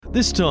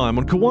This time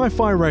on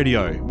Kawaii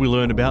Radio, we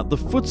learn about the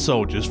foot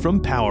soldiers from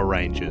Power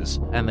Rangers.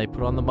 And they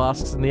put on the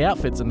masks and the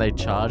outfits and they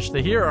charge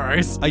the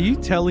heroes. Are you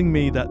telling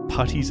me that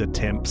putties are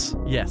temps?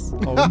 Yes.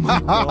 Oh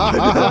my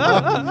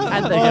god.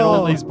 And they get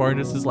all these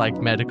bonuses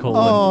like medical.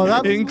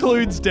 That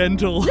includes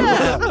dental.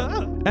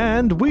 Yeah.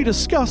 And we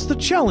discuss the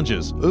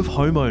challenges of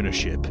home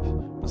ownership.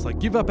 It's like,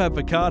 give up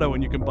avocado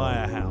and you can buy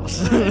a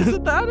house. Is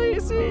it that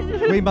easy?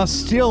 We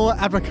must steal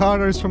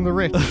avocados from the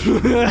rich.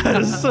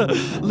 Yes.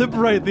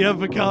 Liberate the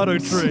avocado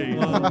tree.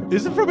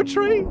 Is it from a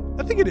tree?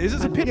 I think it is.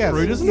 It's a pit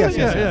fruit, isn't it?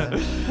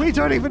 Yes. We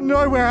don't even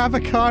know where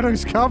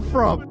avocados come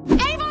from.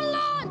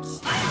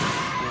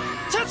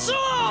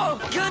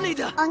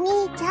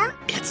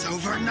 It's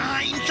over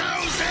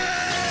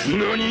 9,000!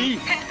 NANI?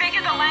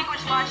 Configure the language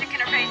logic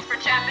interface for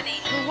Japanese.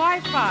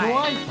 Kawaii-Fi.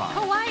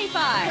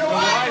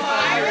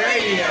 Kawaii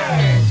Radio!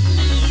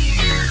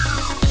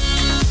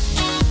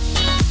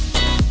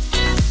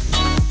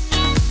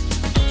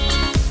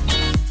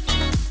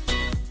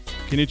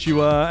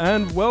 Konnichiwa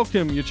and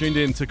welcome. You're tuned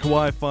in to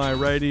Kawaii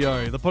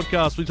Radio, the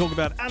podcast we talk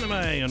about anime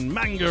and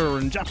manga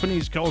and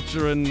Japanese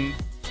culture and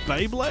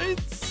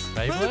Beyblades?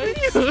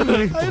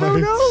 Beyblades? I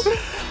don't know.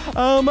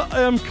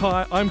 I'm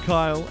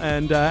Kyle,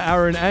 and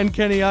Aaron and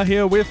Kenny are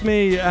here with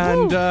me.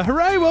 And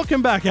hooray,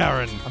 welcome back,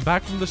 Aaron. I'm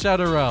back from the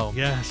Shadow Realm.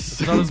 Yes.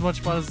 It's not as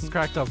much fun as it's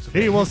cracked up to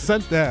be. He was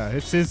sent there.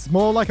 It's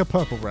more like a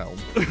purple realm.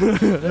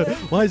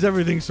 Why is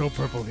everything so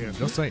purple here?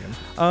 Just saying.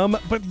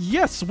 But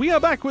yes, we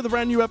are back with a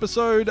brand new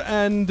episode,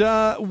 and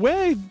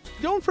we're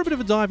going for a bit of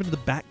a dive into the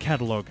back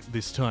catalogue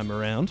this time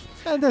around.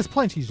 And there's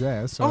plenty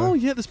there, so... Oh,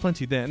 yeah, there's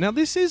plenty there. Now,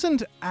 this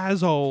isn't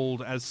as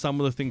old as some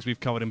of the things we've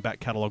covered in back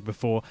catalogue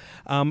before.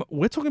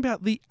 We're talking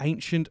about the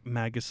Ancient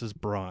Magus's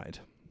Bride.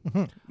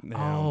 Oh,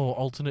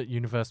 alternate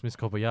universe Miss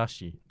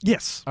Kobayashi.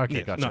 Yes.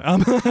 Okay, Yeah, gotcha.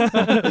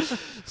 no,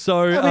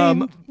 so, I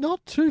mean,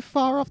 not too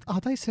far off.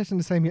 Are they set in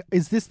the same year?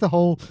 Is this the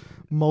whole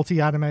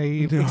multi-anime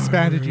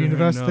expanded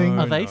universe thing?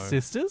 Are they no.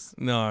 sisters?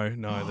 No,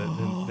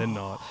 they're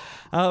not.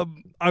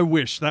 I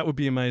wish that would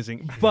be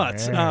amazing, but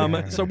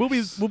so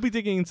we'll be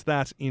digging into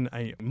that in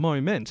a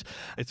moment.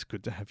 It's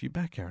good to have you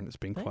back, Aaron. It's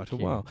been quite a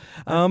while.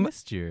 I've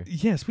missed you.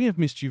 Yes, we have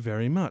missed you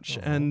very much,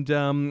 and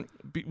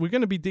we're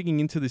going to be digging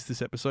into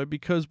this episode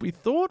because we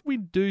thought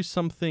we'd do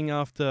something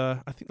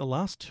after I think the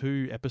last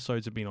two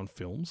episodes have been on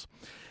films,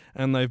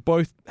 and they've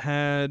both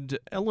had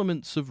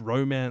elements of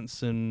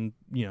romance and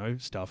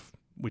stuff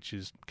which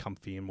is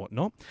comfy and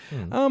whatnot.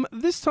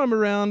 This time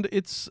around,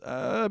 it's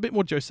a bit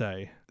more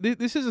josei.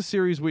 This is a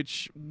series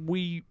which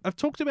I've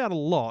talked about a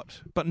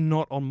lot, but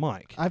not on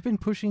mic. I've been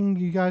pushing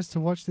you guys to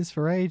watch this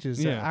for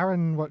ages. Yeah.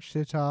 Aaron watched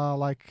it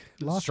last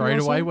Straight year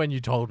or so. away when you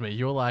told me,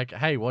 you were like,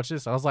 hey, watch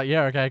this. I was like,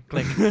 yeah, okay,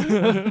 click.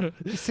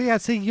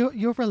 See,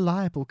 you're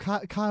reliable.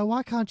 Kyle,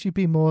 why can't you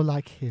be more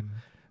like him?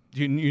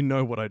 You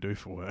know what I do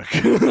for work.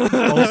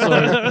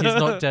 Also, he's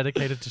not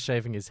dedicated to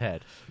shaving his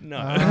head.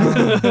 No.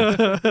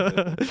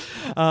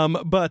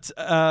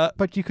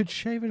 But you could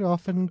shave it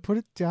off and put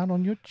it down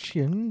on your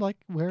chin, like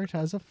where it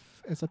has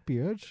as a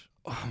beard.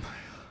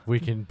 We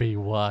can be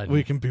one.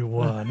 We can be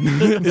one.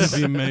 It'd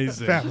be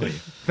amazing. Family.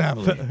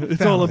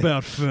 It's all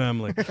about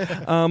family.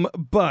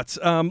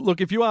 Look,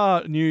 if you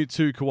are new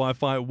to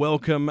Kawaii,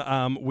 welcome.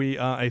 We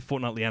are a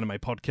fortnightly anime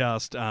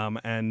podcast,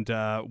 and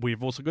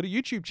we've also got a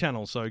YouTube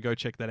channel, so go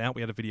check that out.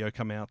 We had a video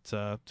come out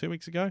 2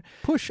 weeks ago.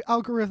 Push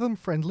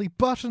algorithm-friendly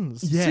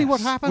buttons. Yes. See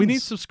what happens. We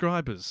need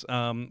subscribers.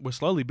 We're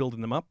slowly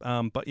building them up.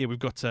 But yeah, we've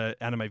got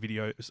anime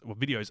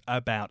videos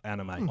about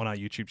anime on our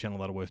YouTube channel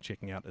that are worth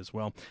checking out as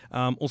well.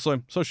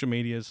 Also, social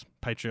medias,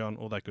 Patreon,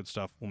 all that good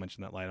stuff. We'll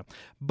mention that later.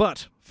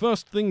 But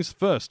first things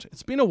first,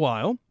 it's been a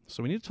while,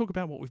 so we need to talk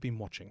about what we've been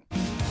watching.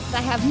 I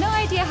have no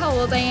idea how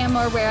old I am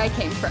or where I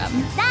came from.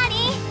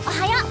 Nani?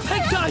 Ohio!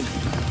 Take time!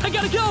 I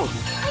gotta go!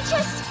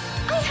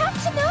 I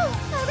have to know.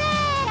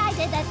 Hooray! I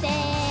did the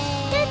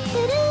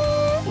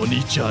thing.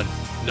 Oni-chan,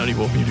 nani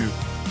wo miru?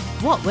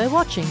 What we're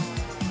watching.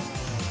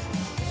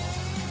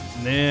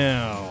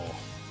 Now,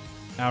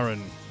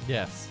 Aaron,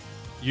 Yes.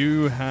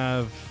 you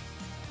have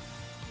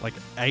like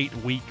 8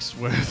 weeks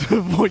worth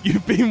of what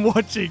you've been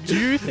watching. Do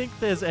you think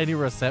there's any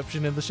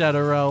reception in the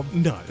Shadow Realm?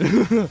 No.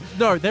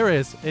 No, there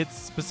is. It's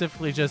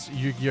specifically just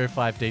Yu-Gi-Oh!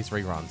 5D's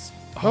reruns.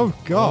 Oh,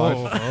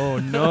 God. Oh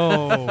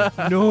no.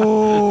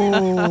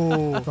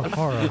 No. The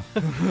horror.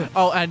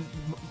 Oh, and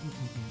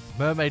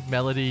Mermaid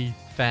Melody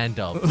fan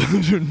dub.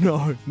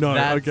 no.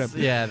 That's,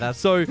 Okay. Yeah, that's...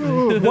 So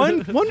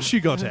once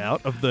you got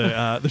out of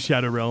the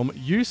Shadow Realm,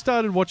 you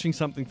started watching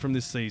something from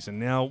this season.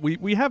 Now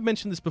we have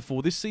mentioned this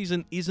before. This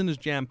season isn't as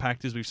jam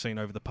packed as we've seen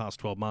over the past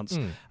 12 months,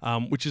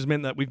 which has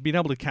meant that we've been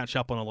able to catch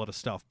up on a lot of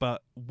stuff.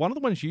 But one of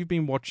the ones you've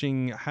been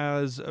watching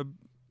has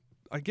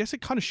I guess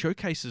it kind of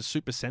showcases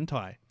Super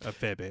Sentai a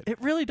fair bit. It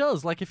really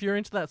does. Like, if you're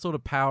into that sort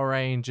of Power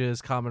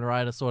Rangers, Kamen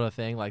Rider sort of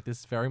thing, like, this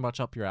is very much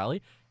up your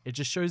alley. it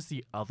just shows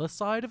the other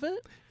side of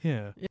it.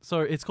 Yeah.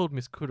 So it's called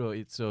Miss Kuro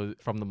Itsu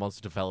from the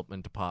Monster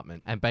Development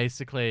Department. And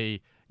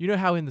basically, you know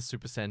how in the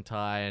Super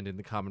Sentai and in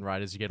the Kamen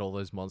Riders you get all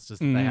those monsters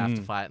that they have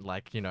to fight and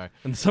like, you know.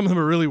 And some of them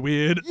are really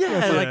weird.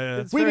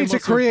 It's We very need to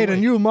Monster create a Boy.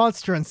 new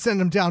monster and send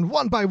them down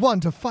one by one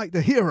to fight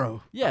the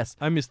hero. Yes.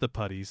 I miss the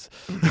putties.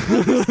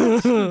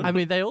 I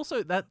mean, they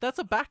also, that's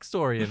a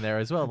backstory in there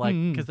as well. Like,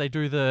 because they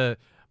do the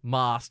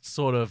masked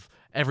sort of,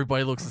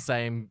 everybody looks the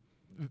same,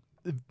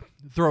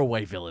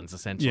 throwaway villains,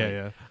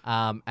 essentially.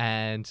 Yeah.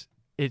 And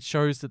it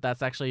shows that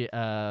that's actually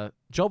a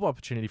job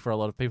opportunity for a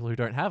lot of people who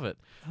don't have it.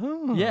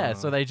 Oh. Yeah,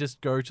 so they just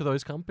go to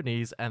those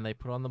companies and they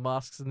put on the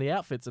masks and the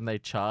outfits and they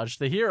charge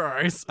the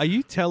heroes. Are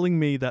you telling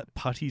me that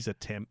putties are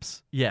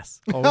temps?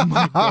 Yes. Oh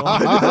my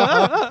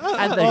god.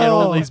 And they get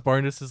all these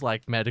bonuses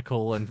like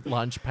medical and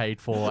lunch paid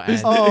for. And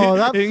Oh,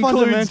 that It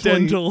includes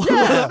fundamentally...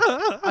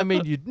 dental. I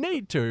mean, you'd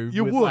need to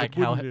You with would, like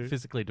how wouldn't you?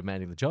 physically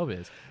demanding the job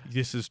is.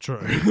 This is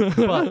true.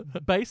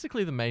 But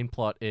basically the main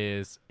plot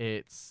is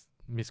it's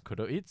Miss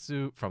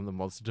Kuroitsu from the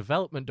Monster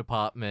Development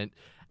Department,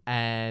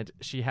 and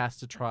she has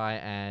to try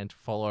and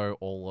follow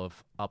all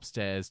of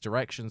Upstairs'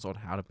 directions on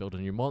how to build a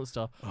new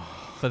monster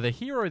for the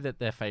hero that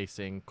they're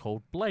facing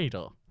called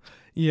Blader.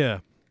 Yeah.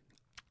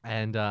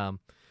 And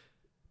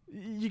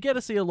you get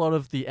to see a lot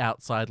of the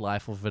outside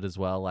life of it as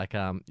well. Like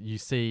you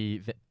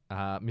see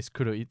Miss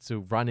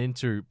Kuroitsu run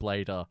into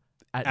Blader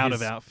at Out his,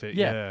 of outfit,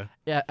 yeah.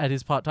 at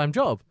his part-time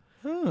job.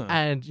 Huh.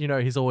 And, you know,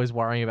 he's always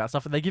worrying about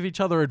stuff, and they give each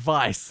other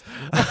advice.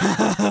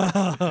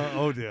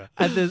 Oh dear.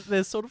 And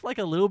there's sort of like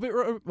a little bit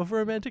of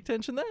romantic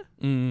tension there.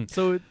 Mm.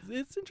 So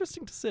it's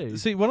interesting to see.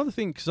 See, one of the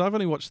things, because I've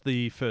only watched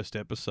the first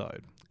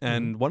episode,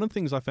 and one of the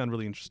things I found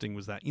really interesting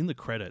was that in the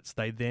credits,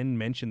 they then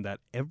mentioned that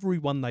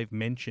everyone they've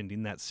mentioned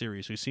in that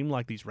series, who seem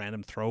like these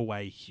random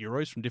throwaway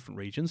heroes from different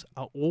regions,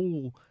 are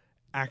all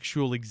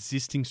actual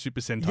existing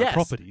Super Sentai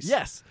properties.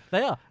 Yes,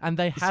 they are. And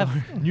they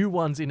have new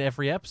ones in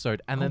every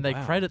episode, and then they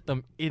wow. credit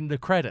them in the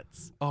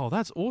credits. Oh,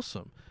 that's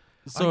awesome.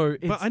 So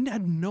but I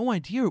had no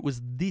idea it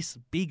was this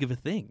big of a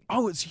thing.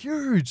 oh, it's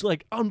huge,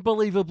 like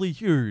unbelievably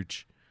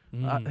huge.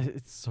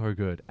 It's so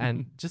good.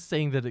 And just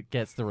seeing that it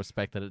gets the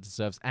respect that it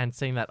deserves, and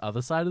seeing that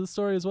other side of the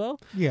story as well.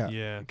 Yeah.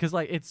 Yeah. Because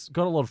like it's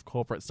got a lot of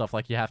corporate stuff.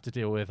 Like you have to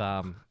deal with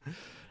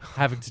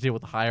having to deal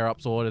with the higher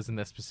ups' orders and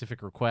their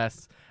specific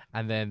requests.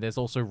 And then there's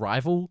also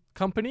rival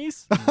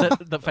companies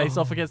that face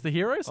off against the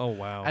heroes. Oh,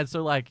 wow. And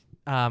so like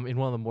in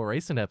one of the more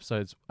recent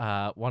episodes,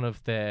 one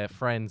of their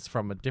friends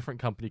from a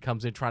different company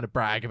comes in trying to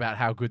brag about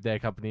how good their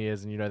company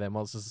is and, you know, their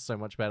monsters are so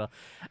much better.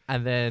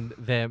 And then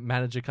their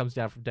manager comes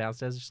down from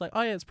downstairs and she's like,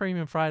 oh yeah, it's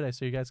Premium Friday,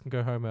 so you guys can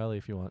go home early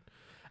if you want.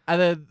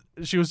 And then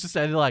she was just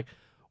standing there like,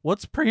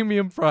 what's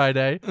Premium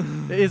Friday?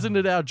 Isn't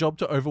it our job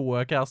to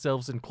overwork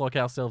ourselves and clock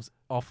ourselves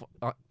off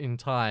in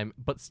time,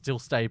 but still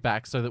stay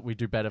back so that we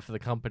do better for the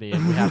company,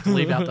 and we have to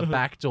leave out the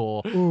back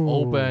door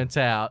all burnt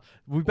out?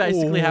 We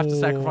basically have to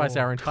sacrifice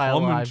our entire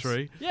lives.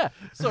 Commentary. Yeah.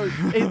 So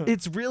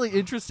it's really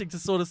interesting to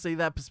sort of see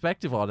that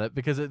perspective on it,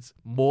 because it's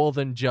more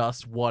than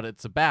just what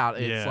it's about.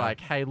 It's Yeah.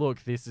 like, hey,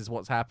 look, this is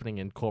what's happening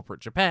in corporate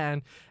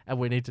Japan, and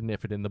we need to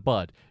nip it in the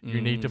bud. You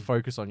need to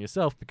focus on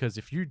yourself, because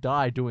if you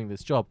die doing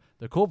this job,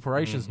 the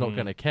corporation's not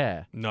going to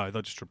care. No,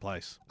 they'll just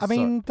replace. I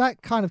mean,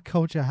 that kind of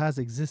culture has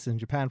existed in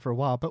Japan for a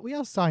while, but we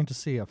are starting to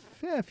see a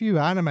fair few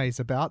animes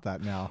about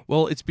that now.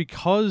 Well, it's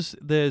because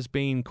there's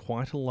been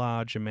quite a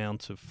large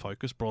amount of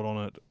focus brought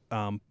on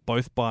it,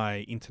 both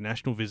by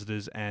international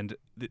visitors and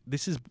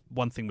this is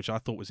one thing which I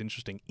thought was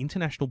interesting,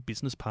 international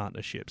business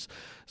partnerships.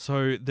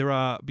 So there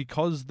are,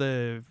 because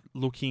they're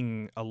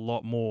looking a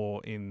lot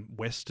more in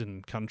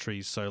Western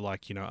countries, so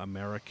like, you know,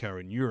 America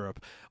and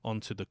Europe,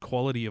 onto the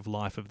quality of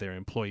life of their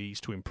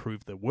employees to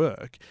improve their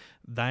work,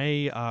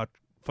 they are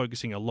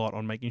focusing a lot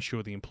on making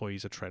sure the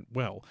employees are treated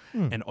well.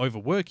 And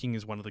overworking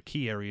is one of the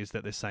key areas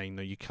that they're saying,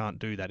 no, you can't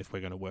do that if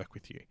we're going to work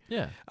with you.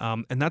 Yeah.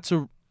 And that's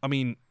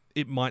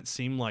it might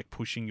seem like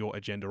pushing your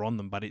agenda on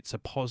them, but it's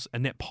a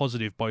net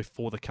positive both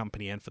for the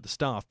company and for the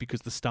staff,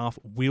 because the staff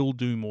will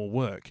do more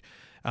work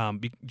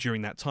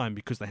during that time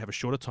because they have a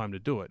shorter time to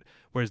do it.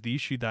 Whereas the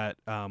issue that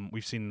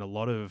we've seen in a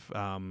lot of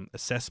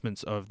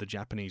assessments of the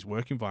Japanese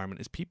work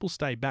environment is people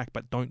stay back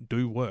but don't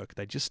do work.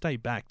 They just stay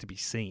back to be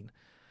seen.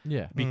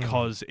 Yeah.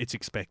 Because it's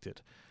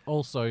expected.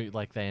 Also,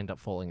 like, they end up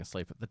falling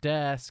asleep at the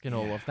desk and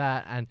all of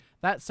that, and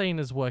that scene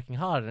is working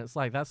hard, and it's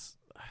like,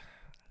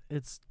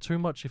 it's too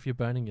much if you're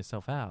burning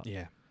yourself out.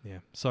 Yeah.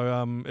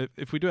 So,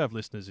 if we do have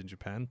listeners in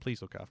Japan,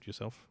 please look after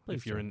yourself.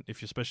 Please do.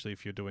 Especially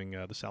if you're doing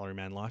the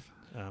salaryman life.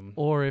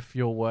 Or if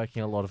you're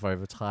working a lot of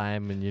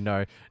overtime and, you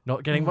know,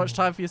 not getting much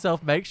time for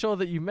yourself, make sure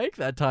that you make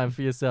that time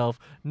for yourself.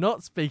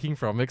 Not speaking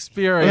from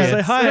experience.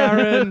 Say hi,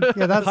 Aaron.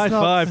 Yeah, that's High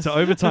not- five to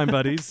overtime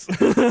buddies.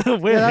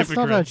 We're That's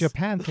not a hypocrites.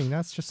 Japan thing.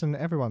 That's just an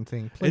everyone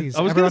thing. Please,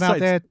 I was gonna everyone out say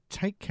there,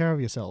 take care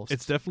of yourselves.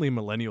 It's definitely a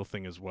millennial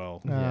thing as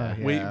well. Yeah.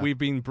 Yeah. We've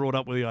been brought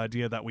up with the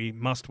idea that we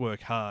must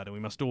work hard and we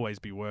must always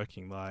be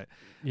working. Like,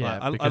 Yeah,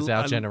 Like, because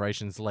our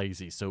generation's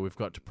lazy, so we've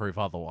got to prove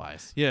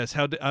otherwise. Yes,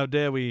 how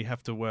dare we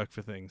have to work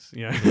for things?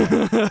 You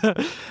know?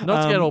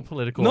 Not to get all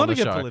political. Not on to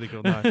the get show.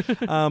 political, no.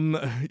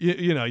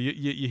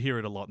 You hear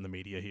it a lot in the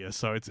media here,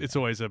 so it's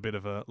always a bit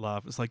of a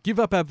laugh. It's like, give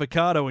up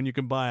avocado and you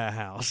can buy a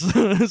house.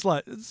 It's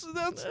like, that's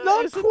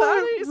not isn't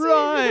quite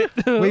that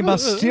right. We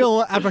must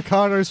steal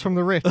avocados from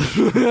the rich.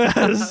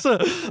 Yes,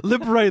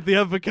 liberate the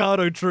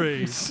avocado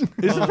tree. Is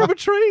it from a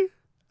tree?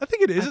 I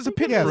think it is. It's a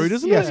pit yes, fruit,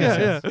 isn't yes, it?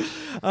 yes,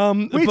 Yeah.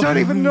 We don't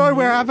even know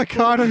where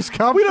avocados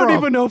come We from. don't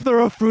even know if they're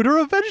a fruit or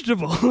a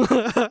vegetable.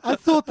 I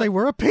thought they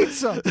were a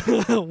pizza.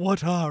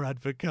 What are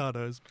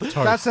avocados?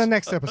 That's our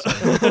next episode.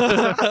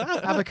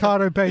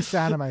 Avocado-based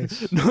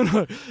animes.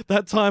 No.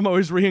 That time I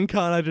was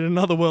reincarnated in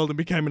another world and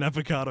became an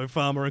avocado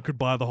farmer and could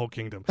buy the whole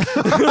kingdom.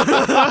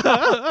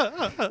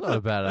 Not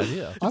a bad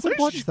idea. I would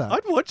watch that.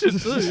 I'd watch it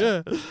too,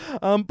 yeah.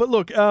 But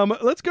look,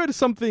 let's go to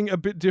something a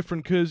bit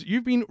different because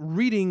you've been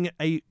reading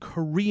a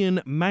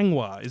Korean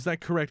manhwa. Is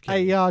that correct,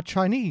 Kenny? A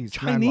Chinese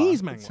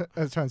manhwa.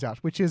 it turns out,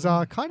 which is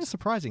kind of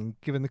surprising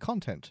given the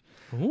content.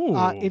 Ooh.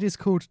 It is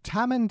called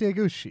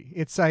Tamandegushi.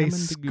 It's a Tamandegushi.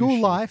 school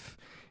life.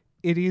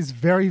 It is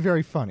very,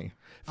 very funny.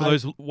 For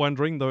those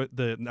wondering,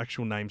 the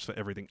actual names for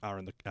everything are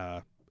in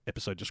the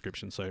episode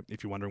description. So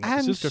if you're wondering what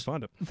this is, go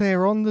find it.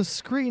 They're on the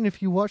screen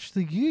if you watch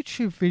the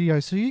YouTube video.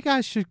 So you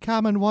guys should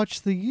come and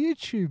watch the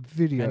YouTube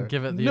video. And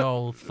give it the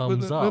old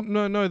thumbs up.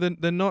 No,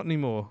 they're not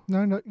anymore.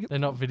 No, They're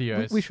not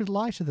videos. we should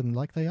lie to them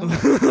like they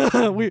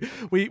are.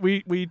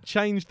 we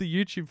changed the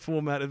YouTube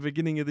format at the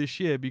beginning of this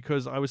year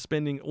because I was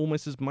spending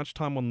almost as much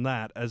time on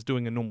that as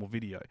doing a normal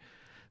video.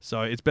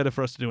 So it's better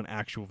for us to do an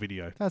actual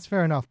video. That's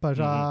fair enough. But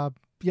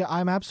yeah,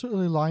 I'm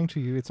absolutely lying to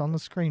you. It's on the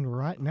screen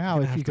right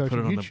now if you go to put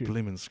it on the YouTube.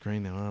 blimmin'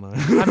 screen now, aren't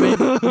I? I mean, you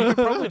could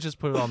probably just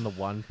put it on the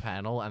one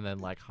panel and then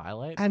like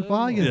highlight. And them,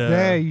 while you're Yeah.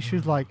 there, you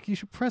should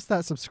press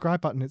that subscribe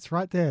button. It's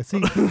right there.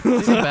 See, See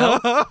the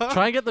bell?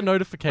 Try and get the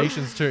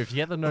notifications too. If you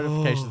get the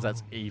notifications,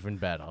 that's even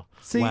better.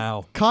 see.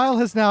 Wow. Kyle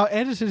has now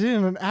edited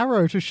in an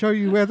arrow to show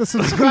you where the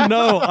subscribe.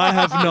 No, I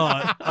have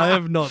not. I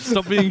have not.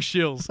 Stop being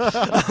shills.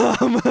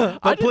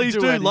 But didn't please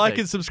do do like anything.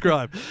 and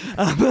subscribe.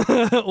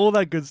 All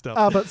that good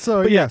stuff. But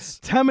so But yes,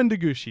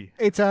 Tamandegushi.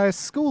 it's a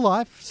school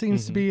life.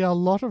 Seems to be a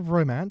lot of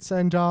romance,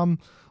 and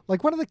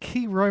like one of the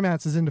key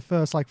romances in the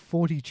first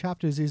 40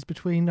 chapters is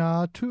between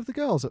two of the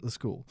girls at the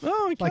school.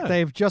 Oh, okay. Like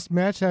they've just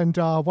met, and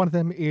one of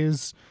them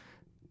is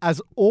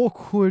as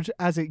awkward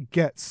as it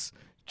gets,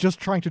 just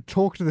trying to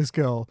talk to this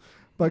girl,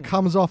 but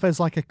comes off as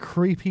like a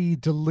creepy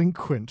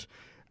delinquent.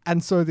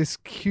 And so this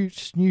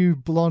cute new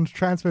blonde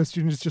transfer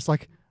student is just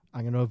like,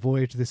 I'm going to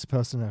avoid this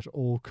person at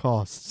all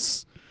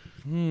costs.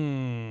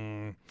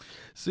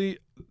 See,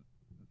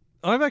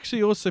 I've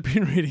actually also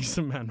been reading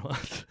some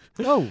manhwa.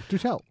 Oh, do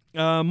tell.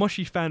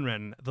 Moshi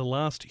Fanren, The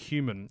Last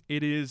Human.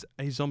 It is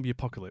a zombie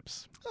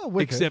apocalypse. Oh,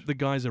 wicked. Except the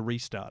guy's a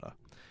restarter.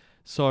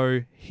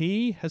 So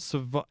he has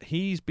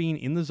he's been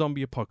in the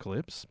zombie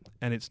apocalypse,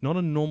 and it's not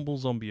a normal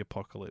zombie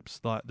apocalypse.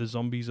 Like the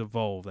zombies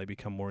evolve, they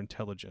become more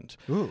intelligent.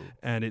 Ooh.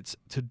 And it's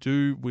to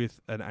do with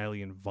an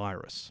alien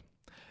virus.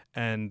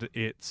 And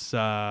it's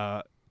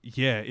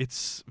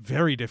it's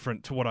very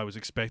different to what I was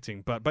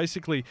expecting. But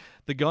basically,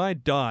 the guy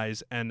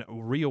dies and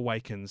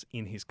reawakens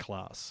in his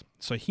class.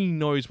 So he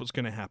knows what's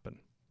going to happen.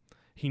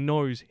 He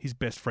knows his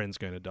best friend's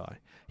going to die.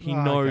 He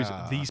knows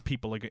these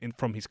people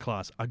from his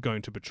class are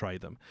going to betray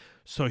them.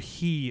 So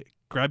he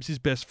grabs his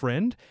best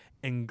friend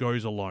and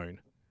goes alone.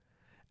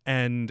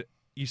 And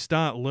you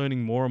start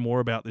learning more and more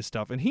about this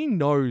stuff. And he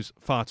knows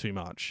far too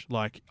much.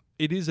 Like,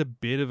 it is a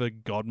bit of a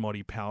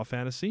God-moddy power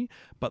fantasy,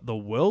 but the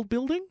world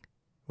building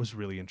was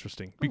really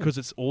interesting because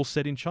it's all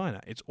set in China.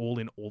 It's all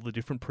in all the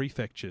different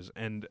prefectures,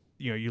 and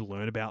you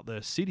learn about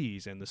the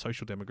cities and the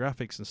social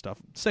demographics and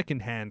stuff.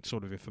 Secondhand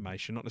sort of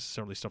information, not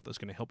necessarily stuff that's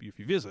going to help you if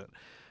you visit,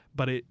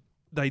 but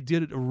they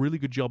did a really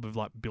good job of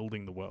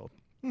building the world.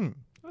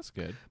 That's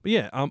good. But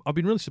yeah, I've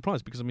been really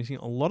surprised because I've been seeing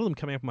a lot of them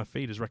coming up on my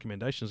feed as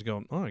recommendations,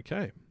 going, "Oh,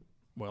 okay,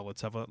 well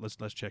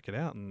let's check it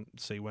out and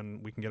see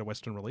when we can get a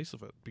Western release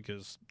of it."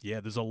 Because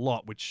there's a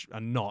lot which are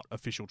not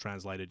official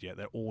translated yet;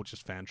 they're all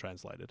just fan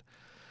translated.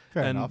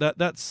 Fair And enough.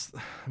 that's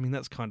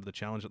kind of the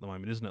challenge at the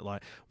moment, isn't it?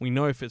 Like, we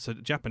know if it's a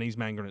Japanese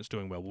manga and it's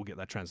doing well, we'll get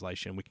that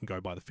translation. We can go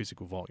by the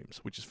physical volumes,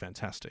 which is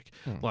fantastic.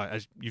 Like,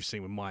 as you've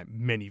seen with my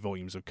many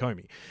volumes of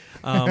Komi,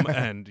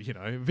 and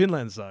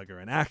Vinland Saga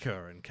and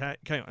Akka and K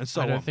and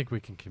so I on. don't think we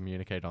can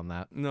communicate on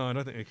that. No, I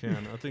don't think we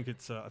can. I think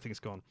it's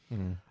gone.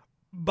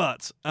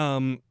 But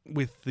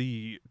with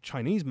the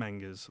Chinese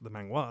mangas, the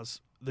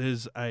manhwas,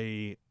 it's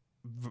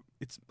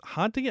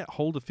hard to get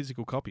hold of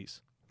physical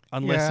copies.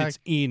 Unless it's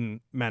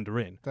in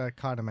Mandarin. That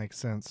kind of makes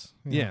sense.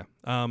 Yeah.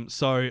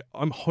 So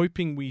I'm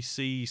hoping we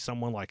see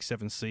someone like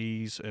Seven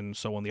Seas and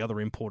so on, the other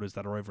importers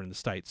that are over in the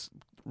States,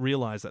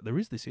 realize that there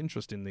is this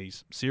interest in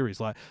these series.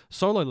 Like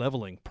Solo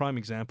Leveling, prime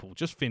example,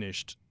 just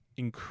finished.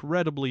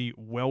 Incredibly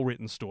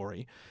well-written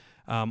story.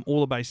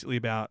 All basically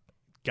about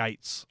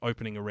gates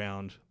opening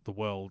around the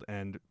world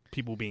and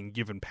people being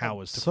given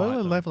powers to fight Solo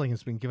them. Leveling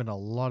has been given a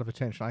lot of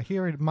attention. I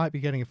hear it might be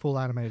getting a full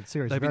animated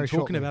series. They've very been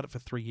talking shortly. about it for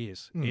 3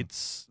 years.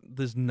 Mm.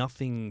 There's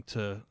nothing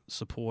to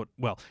support.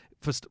 Well,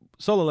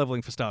 Solo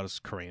Leveling for starters,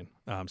 Korean,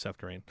 South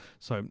Korean.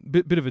 So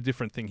bit of a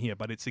different thing here,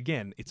 but it's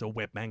a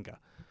web manga,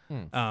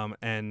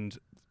 and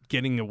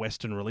getting a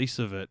Western release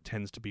of it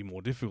tends to be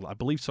more difficult. I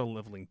believe Solo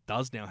Leveling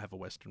does now have a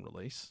Western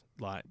release,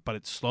 but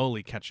it's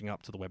slowly catching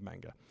up to the web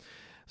manga.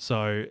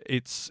 So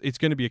it's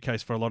going to be a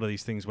case for a lot of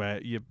these things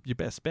where your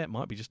best bet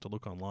might be just to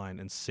look online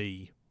and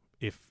see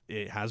if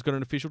it has got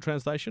an official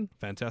translation.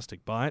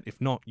 Fantastic, buy it. If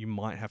not, you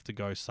might have to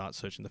go start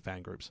searching the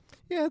fan groups.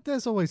 Yeah,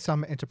 there's always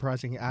some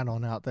enterprising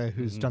anon out there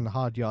who's done the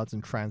hard yards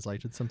and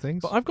translated some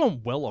things. But I've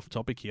gone well off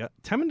topic here.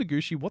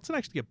 Tamanaguchi, what's it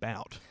actually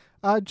about?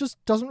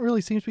 Just doesn't really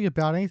seem to be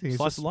about anything. It's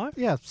Slice just- of life?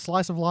 Yeah,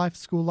 slice of life,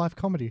 school life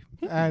comedy,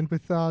 and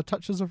with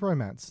touches of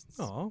romance. It's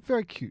Aw.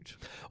 very cute.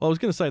 Well, I was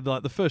going to say,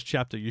 the first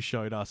chapter you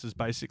showed us is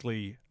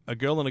basically a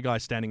girl and a guy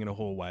standing in a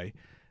hallway.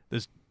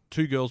 There's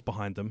two girls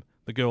behind them.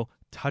 The girl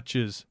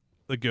touches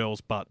the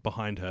girl's butt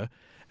behind her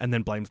and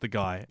then blames the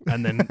guy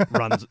and then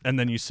runs, and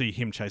then you see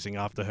him chasing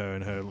after her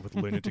and her with a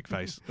lunatic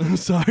face.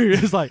 So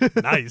it's like,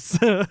 nice.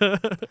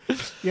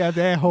 Yeah,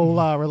 their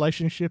whole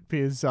relationship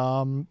is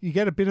you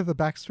get a bit of the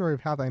backstory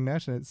of how they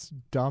met, and it's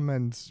dumb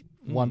and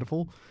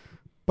wonderful.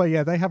 But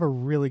yeah, they have a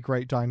really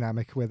great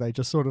dynamic where they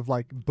just sort of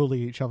like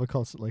bully each other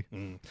constantly.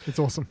 It's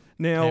awesome.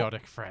 Now,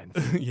 Chaotic friends.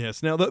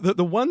 yes. Now,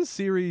 the one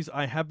series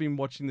I have been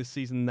watching this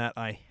season that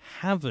I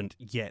haven't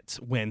yet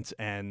went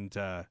and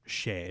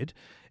shared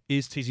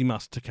is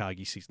Tizimasa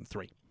Takagi Season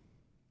 3.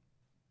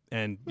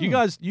 And you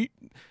guys,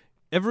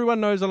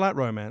 everyone knows I like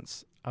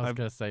romance. I was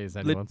going to say, is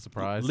anyone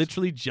surprised?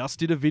 Literally just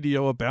did a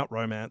video about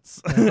romance.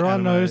 Everyone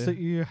Anime. knows that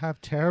you have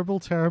terrible,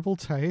 terrible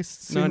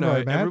tastes No, in no.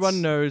 romance.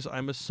 Everyone knows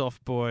I'm a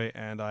soft boy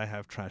and I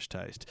have trash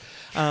taste.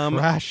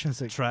 Trash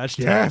as it Trash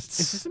gets. taste.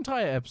 Is this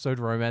entire episode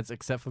romance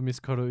except for Miss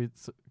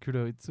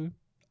Kuroitsu?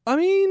 I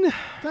mean,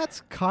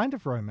 That's kind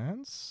of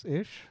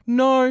romance-ish.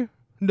 no.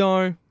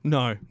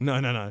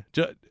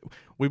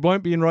 We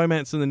won't be in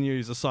romance in the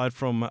news aside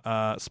from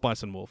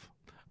Spice and Wolf,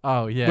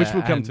 Oh, yeah. which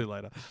we'll come and- to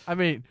later. I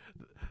mean,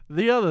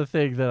 the other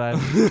thing that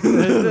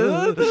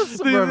there's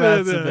some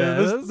romance in there.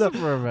 There's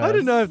some romance. I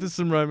don't know if there's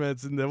some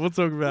romance in there. We'll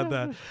talk about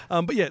that.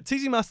 But yeah,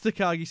 Tizimasa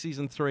Takagi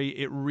Season 3,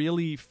 it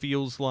really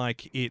feels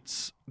like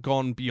it's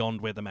gone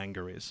beyond where the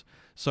manga is.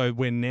 So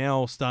we're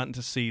now starting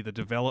to see the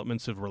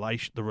developments of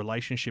the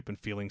relationship and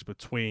feelings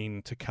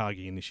between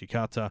Takagi and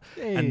Nishikata,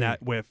 and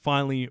that we're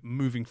finally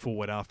moving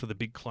forward after the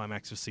big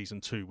climax of Season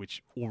 2,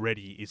 which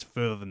already is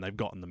further than they've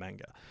got in the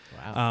manga.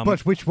 Wow.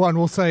 But which one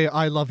will say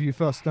 "I love you"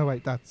 first? No,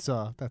 wait, that's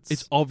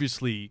It's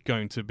obviously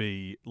going to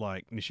be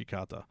like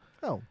Nishikata.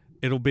 oh.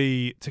 It'll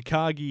be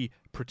Takagi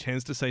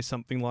pretends to say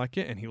something like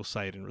it, and he'll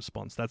say it in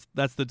response.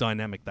 That's the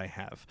dynamic they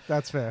have.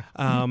 That's fair.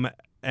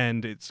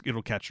 And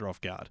it'll catch her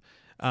off guard.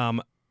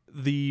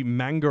 The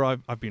manga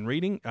I've been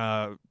reading,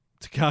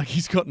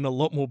 Takagi's gotten a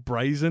lot more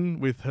brazen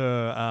with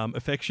her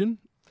affection,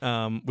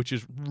 which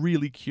is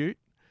really cute.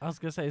 I was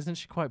going to say, isn't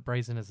she quite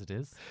brazen as it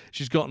is?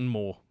 She's gotten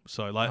more.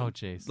 So like, Oh,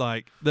 jeez.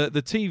 like the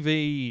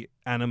TV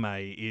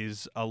anime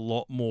is a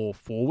lot more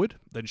forward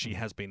than she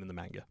has been in the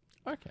manga.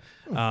 Okay.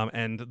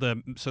 And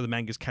the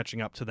manga's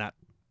catching up to that,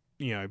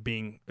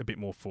 being a bit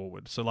more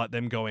forward. So like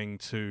them going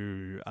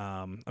to,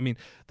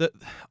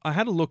 I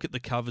had a look at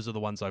the covers of the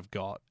ones I've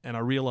got, and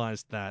I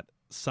realized that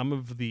some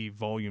of the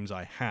volumes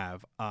I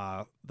have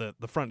are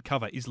the front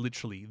cover is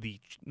literally the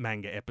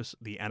manga episode,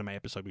 the anime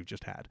episode we've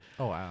just had.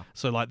 Oh, wow.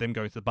 So like them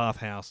going to the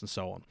bathhouse and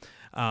so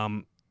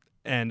on.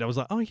 And I was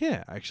like, oh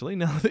yeah, actually,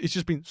 now that it's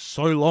just been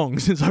so long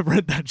since I've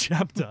read that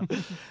chapter.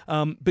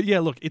 But yeah,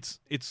 look, it's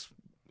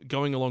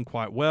going along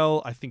quite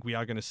well. I think we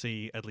are going to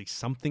see at least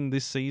something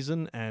this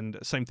season, and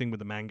same thing with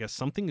the manga.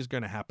 Something is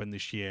going to happen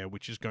this year,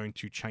 which is going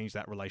to change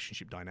that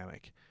relationship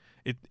dynamic.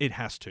 It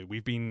has to.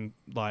 We've been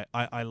like,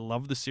 I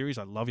love the series.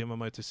 I love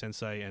Yamamoto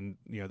Sensei and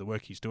the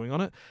work he's doing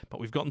on it. But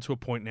we've gotten to a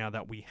point now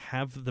that we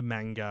have the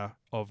manga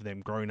of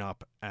them grown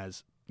up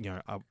as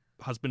a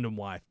husband and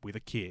wife with a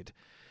kid.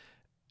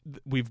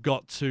 We've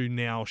got to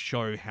now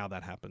show how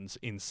that happens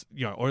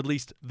or at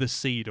least the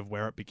seed of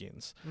where it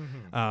begins.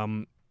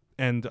 Mm-hmm.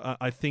 And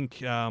I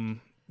think,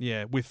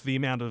 with the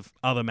amount of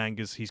other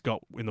mangas he's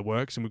got in the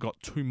works, and we've got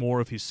 2 more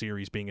of his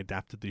series being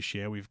adapted this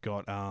year. We've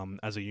got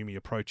As Ayumi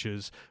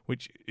Approaches,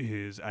 which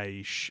is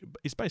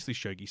it's basically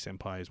Shogi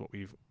Senpai, is what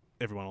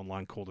everyone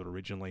online called it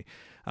originally.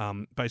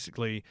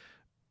 Basically,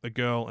 a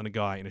girl and a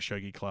guy in a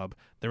shogi club.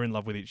 They're in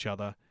love with each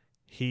other.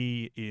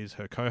 He is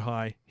her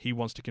kohai. He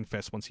wants to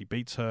confess once he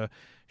beats her.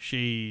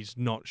 She's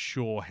not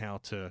sure how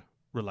to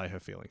relay her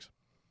feelings.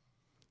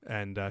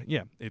 And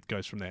it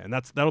goes from there. And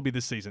that'll be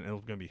this season. It'll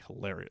going to be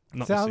hilarious.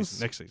 Not this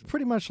season, next season.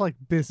 Pretty much like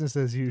business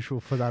as usual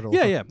for that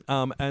author. Yeah.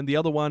 And the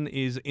other one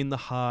is In the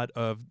Heart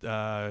of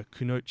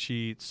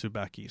Kunoichi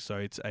Tsubaki. So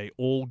it's a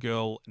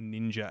all-girl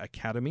ninja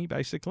academy,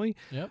 basically.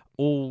 Yep.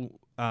 All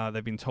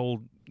they've been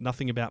told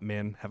nothing about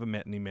men, haven't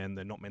met any men.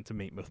 They're not meant to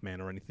meet with men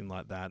or anything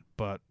like that.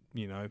 But,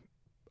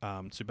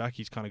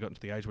 Tsubaki's kind of gotten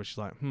to the age where she's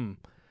like, I'm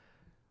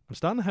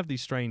starting to have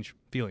these strange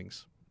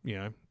feelings,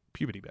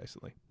 puberty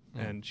basically.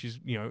 And she's,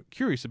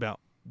 curious about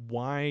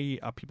why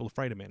are people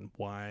afraid of men?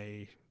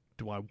 Why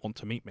do I want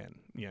to meet men?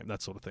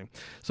 That sort of thing.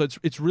 So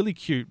it's really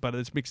cute, but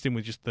it's mixed in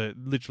with just the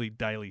literally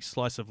daily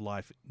slice of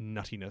life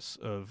nuttiness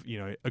of,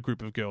 a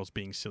group of girls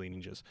being silly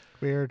ninjas.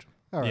 Weird.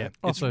 All right. Yeah.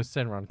 Also,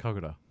 Senran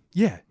Kogura.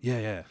 Yeah.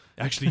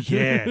 Actually,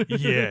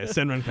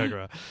 Senran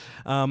Kagura.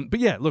 But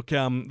yeah, look,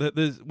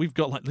 we've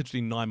got like literally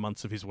 9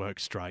 months of his work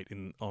straight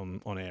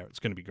on air. It's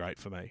going to be great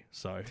for me.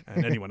 So,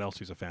 and anyone else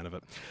who's a fan of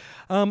it.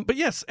 But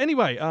yes,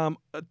 anyway,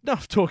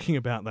 enough talking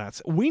about that.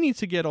 We need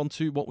to get on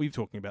to what we're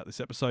talking about this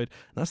episode.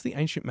 And that's the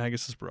Ancient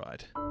Magus'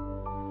 Bride.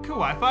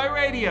 Kawaii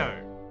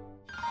Radio.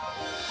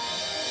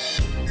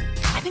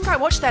 I think I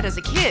watched that as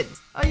a kid.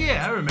 Oh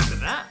yeah, I remember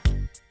that.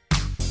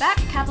 Back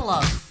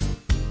catalogue.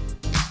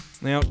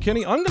 Now,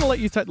 Kenny, I'm going to let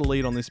you take the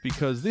lead on this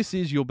because this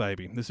is your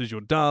baby. This is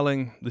your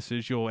darling. This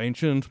is your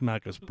Ancient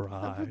Magus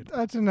Bride.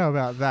 I don't know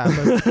about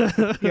that,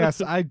 but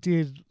yes, I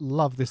did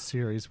love this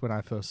series when I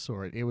first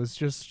saw it. It was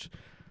just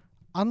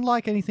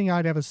unlike anything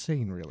I'd ever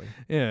seen, really.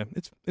 Yeah,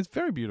 it's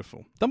very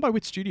beautiful. Done by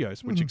Wit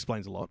Studios, which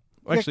explains a lot.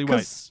 Actually, Yeah,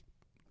 wait.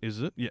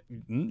 Is it?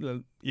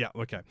 Yeah,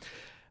 okay.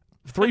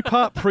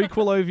 3-part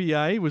prequel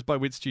OVA was by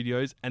Wit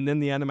Studios, and then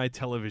the anime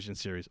television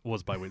series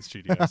was by Wit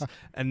Studios.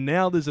 And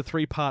now there's a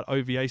 3-part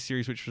OVA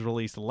series which was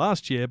released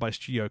last year by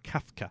Studio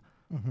Kafka.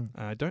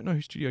 I don't know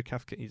who Studio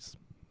Kafka is,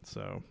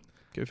 so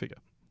go figure.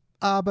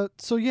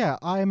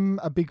 I'm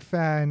a big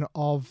fan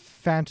of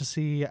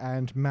fantasy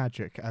and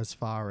magic as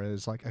far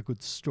as like a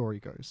good story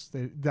goes.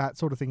 That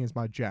sort of thing is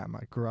my jam.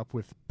 I grew up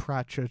with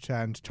Pratchett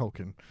and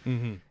Tolkien.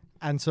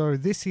 And so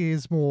this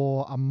is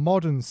more a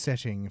modern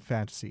setting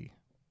fantasy,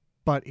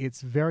 but it's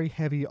very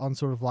heavy on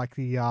sort of like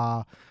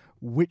the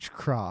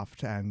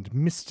witchcraft and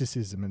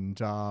mysticism and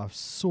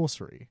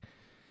sorcery.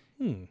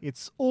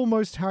 It's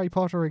almost Harry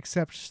Potter,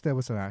 except there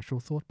was an actual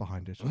thought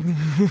behind it.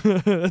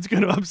 That's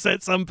going to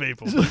upset some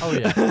people. Oh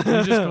yeah,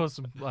 you just caused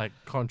some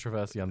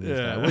controversy on the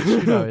internet, which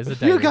is a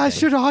daily You guys thing.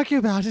 should argue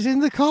about it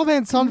in the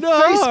comments on No,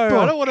 Facebook.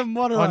 I don't want to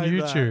moderate On that.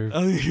 YouTube.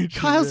 On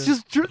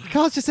YouTube.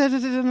 Kyle's just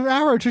edited an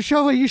arrow to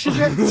show where you should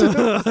get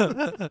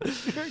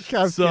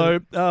to. So,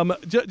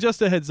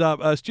 just a heads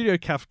up, Studio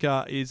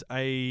Kafka is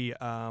a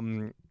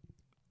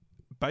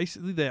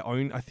basically their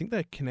own. I think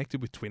they're connected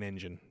with Twin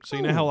Engine. So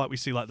you know how we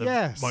see the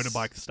yes.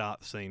 motorbike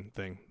start scene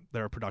thing.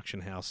 They're a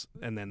production house,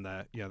 and then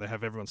they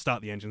have everyone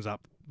start the engines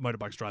up,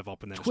 motorbikes drive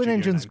up, and then Twin a studio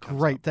Engine's name comes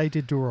great. up. They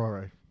did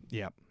Dororo.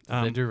 Yeah.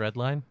 They do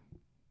Redline.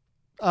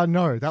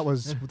 No, that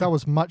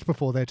was much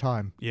before their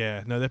time.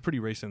 Yeah, no, they're pretty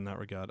recent in that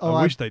regard. Oh,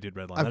 I wish they did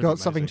Redline. I've got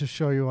something to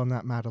show you on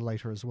that matter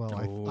later as well.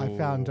 I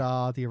found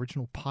Oh. the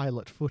original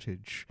pilot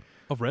footage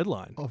of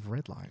Redline. of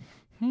Redline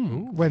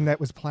when that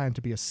was planned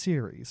to be a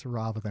series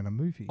rather than a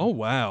movie. Oh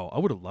wow, I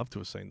would have loved to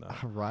have seen that.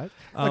 Right.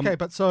 Okay,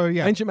 but so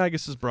yeah. Ancient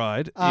Magus'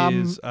 Bride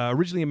is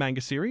originally a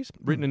manga series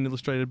written and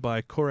illustrated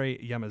by Kore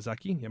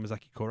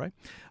Yamazaki Kore.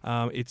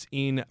 It's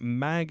in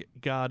Mag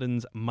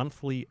Garden's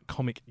monthly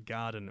Comic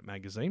Garden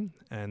magazine,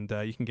 and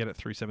you can get it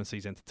through 7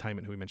 Seas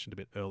Entertainment, who we mentioned a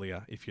bit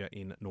earlier, if you're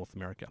in North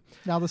America.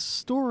 Now the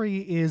story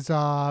is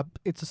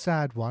it's a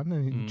sad one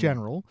in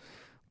general,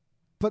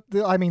 but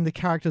the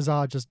characters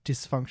are just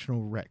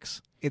dysfunctional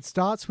wrecks. It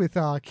starts with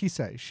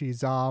Kisei.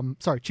 She's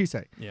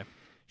Chisei. Yeah.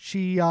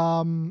 She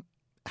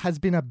has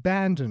been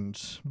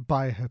abandoned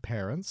by her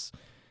parents,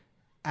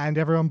 and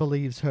everyone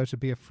believes her to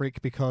be a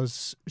freak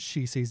because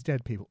she sees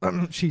dead people.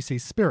 She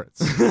sees spirits.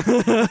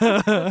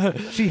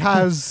 She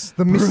has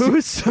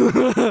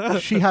the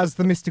she has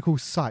the mystical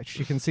sight.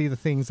 She can see the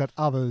things that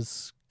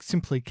others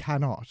simply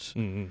cannot.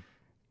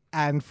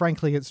 And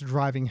frankly, it's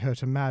driving her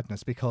to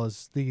madness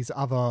because these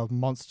other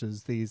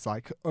monsters, these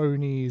like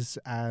Onis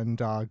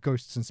and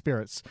ghosts and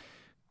spirits,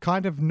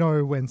 kind of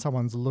know when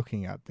someone's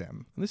looking at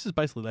them. And this has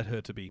basically led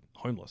her to be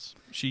homeless.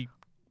 She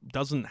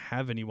doesn't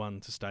have anyone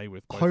to stay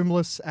with.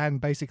 Homeless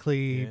and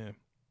basically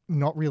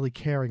not really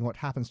caring what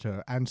happens to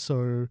her. And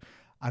so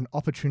an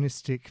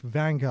opportunistic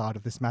vanguard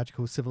of this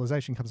magical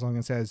civilization comes along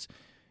and says,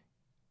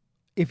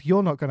 if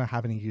you're not going to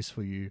have any use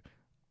for you,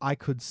 I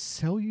could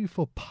sell you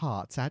for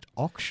parts at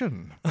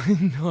auction.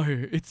 I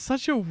know. It's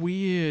such a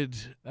weird...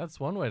 That's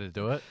one way to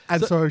do it.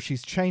 And so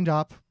she's chained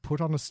up, put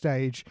on a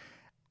stage,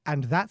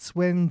 and that's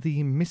when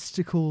the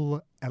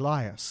mystical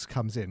Elias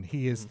comes in.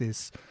 He is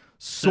this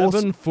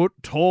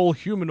 7-foot-tall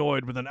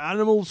humanoid with an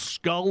animal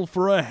skull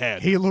for a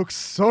head. He looks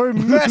so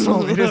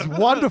metal. It is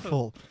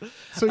wonderful.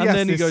 So and yes,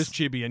 then he goes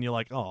chibi, and you're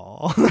like,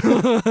 oh.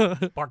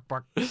 Bark,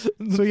 bark.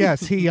 So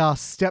yes, he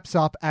steps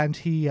up and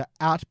he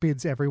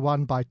outbids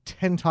everyone by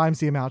 10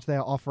 times the amount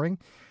they're offering,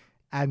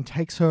 and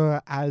takes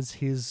her as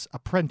his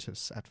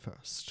apprentice at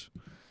first.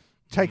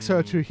 Takes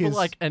her to his... For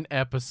like an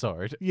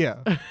episode.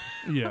 Yeah.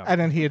 Yeah. And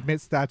then he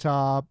admits that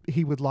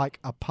he would like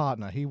a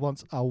partner. He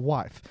wants a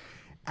wife.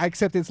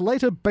 Except it's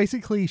later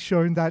basically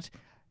shown that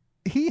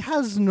he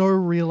has no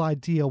real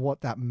idea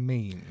what that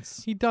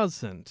means. He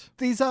doesn't.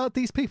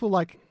 These people,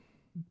 like,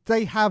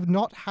 they have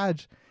not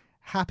had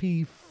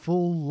happy,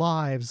 full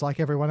lives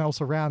like everyone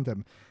else around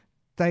them.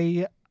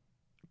 They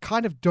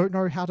kind of don't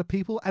know how to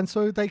people, and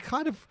so they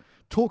kind of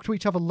talk to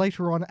each other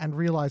later on and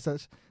realize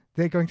that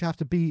they're going to have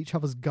to be each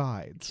other's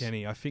guides.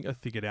 Kenny, I think I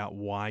figured out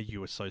why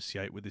you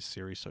associate with this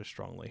series so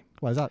strongly.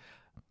 Why is that?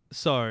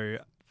 So,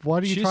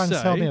 What are you trying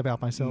to tell me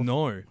about myself?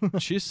 No,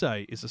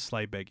 Chisei is a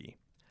sleigh beggy.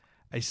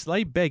 A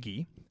sleigh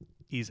beggy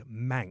is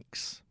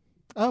Manx.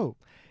 Oh,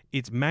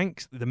 It's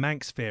Manx, the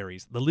Manx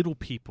fairies, the little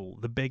people,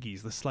 the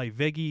beggies, the sleigh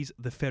veggies,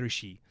 the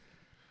ferishi.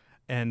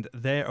 And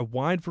they're a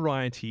wide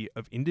variety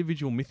of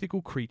individual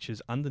mythical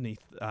creatures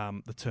underneath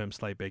the term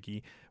sleigh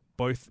beggy,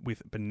 both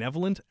with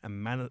benevolent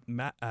and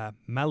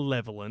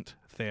malevolent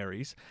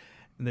fairies.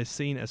 And they're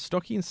seen as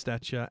stocky in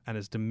stature and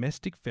as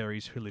domestic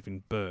fairies who live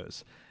in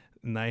burrs.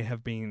 And they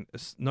have been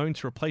known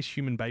to replace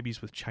human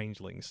babies with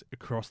changelings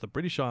across the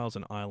British Isles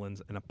and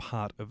Islands and a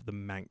part of the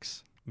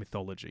Manx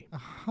mythology.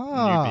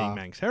 You being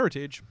Manx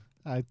heritage.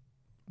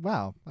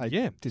 Wow. I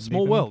Yeah, didn't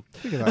small even world.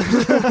 figure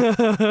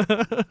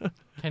that.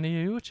 Kenny,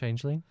 are you a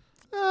changeling?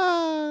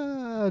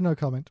 No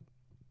comment.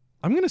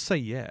 I'm going to say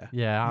yeah.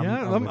 Yeah,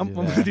 I'm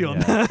with with you on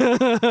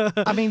that.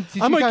 I mean,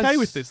 I'm you okay guys,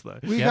 with this, though.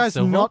 Were you Yeah, guys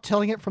Silver? not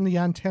telling it from the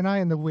antennae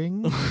and the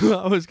wings?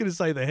 I was going to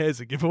say the hair's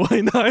a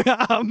giveaway.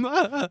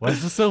 No,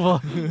 Where's the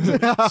silver?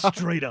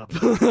 straight up.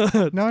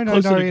 No,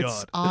 Closer to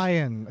it's God.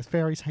 iron.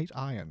 Fairies hate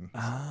iron.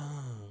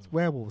 It's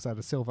werewolves out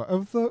of silver.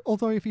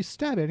 Although if you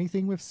stab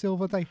anything with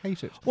silver, they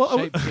hate it. Well,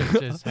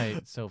 Shapeshifters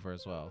hate silver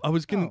as well. I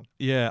was going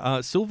to... Oh.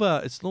 silver,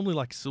 it's normally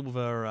like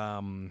silver,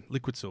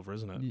 liquid silver,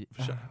 isn't it?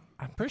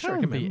 I'm pretty I sure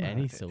it can be remember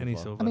any that. silver. Any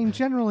silver. I mean,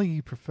 generally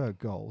you prefer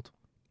gold.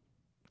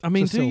 I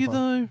mean, to do you silver.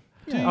 though?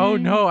 Do Yeah. Oh you?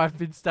 no, I've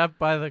been stabbed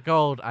by the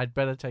gold. I'd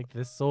better take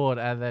this sword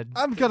and then.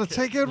 I'm gonna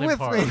take it limp with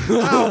horror. me.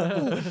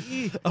 Ow.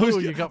 I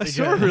You got I me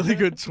saw a good. really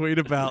good tweet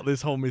about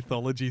this whole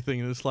mythology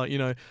thing. And it's like,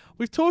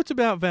 we've talked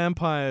about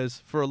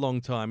vampires for a long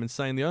time and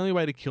saying the only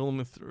way to kill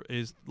them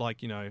is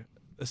like,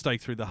 a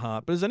stake through the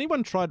heart. But has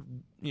anyone tried,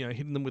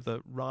 hitting them with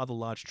a rather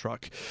large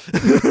truck?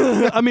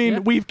 I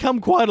mean, we've come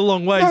quite a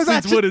long way No, since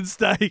that's just- wooden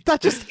stake.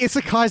 That just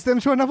isekais them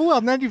to another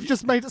world, and then you've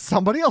just made it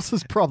somebody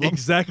else's problem.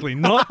 Exactly,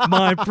 not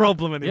my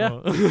problem Yeah,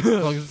 anymore. as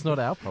long as it's not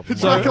our problem.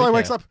 Dracula Okay.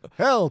 wakes up.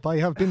 Help! I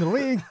have been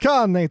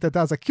reincarnated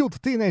as a cute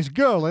teenage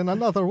girl in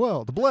another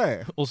world.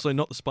 Bleh. Also,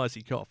 not the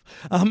spicy cough.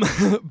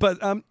 But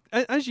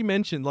as you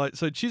mentioned,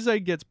 so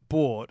Chisei gets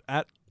bought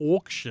at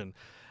auction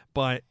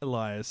by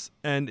Elias,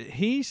 and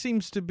he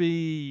seems to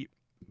be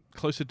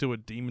closer to a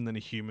demon than a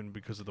human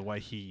because of the way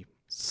he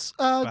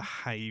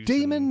behaves.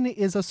 Demon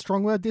is a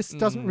strong word. This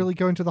doesn't really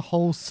go into the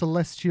whole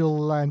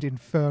celestial and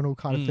infernal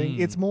kind of thing.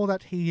 It's more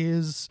that he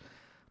is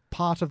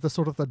part of the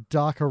sort of the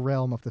darker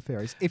realm of the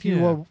fairies. If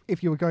you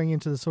were going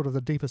into the sort of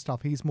the deeper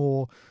stuff, he's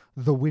more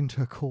the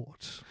Winter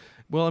Court.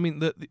 Well, I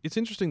mean, it's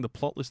interesting. The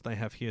plot list they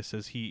have here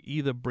says he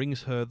either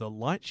brings her the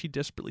light she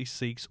desperately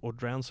seeks or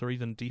drowns her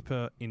even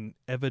deeper in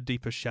ever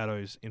deeper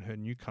shadows in her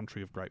new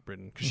country of Great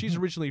Britain. Because she's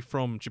originally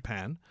from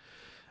Japan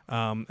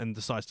and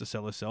decides to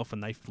sell herself,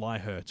 and they fly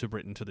her to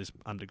Britain to this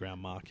underground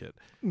market.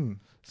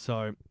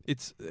 So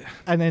it's...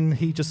 And then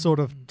he just sort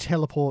of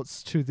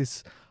teleports to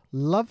this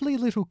lovely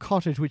little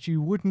cottage which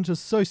you wouldn't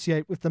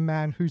associate with the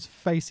man whose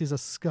face is a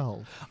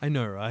skull. I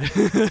know, right?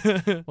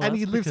 Well, and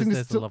he that's lives in because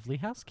this there's a lovely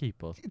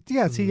housekeeper.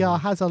 Yes, he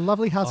has a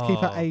lovely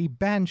housekeeper, Oh. a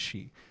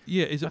banshee.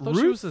 Yeah, is I it thought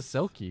Ruth? she was a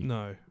Silky.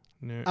 No.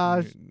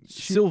 Silver.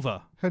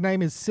 Silver. Her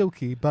name is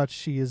Silky, but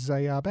she is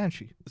a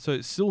banshee. So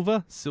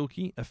Silver,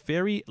 Silky, a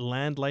fairy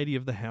landlady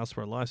of the house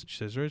where Elias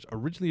Caesar is.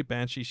 Originally a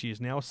banshee, she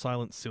is now a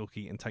silent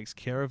Silky and takes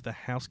care of the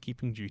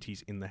housekeeping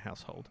duties in the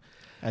household.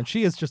 And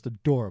she is just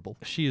adorable.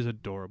 She is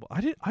adorable.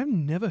 I've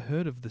never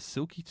heard of the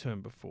Silky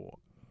term before.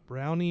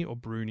 Brownie or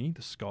Bruni,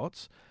 the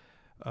Scots,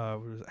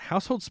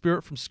 household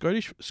spirit from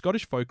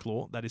Scottish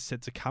folklore that is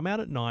said to come out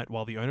at night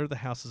while the owner of the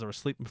houses are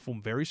asleep and perform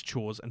various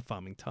chores and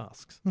farming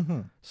tasks.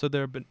 So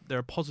they're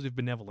a positive,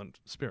 benevolent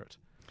spirit.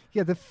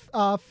 Yeah, the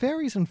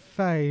fairies and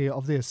fae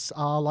of this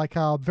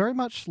are very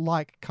much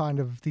like kind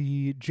of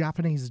the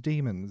Japanese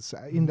demons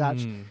in that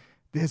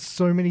there's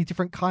so many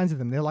different kinds of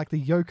them. They're like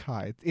the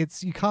yokai.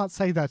 You can't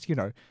say that,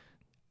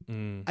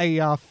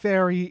 a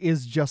fairy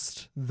is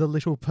just the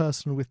little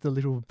person with the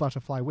little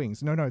butterfly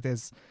wings. No,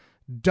 there's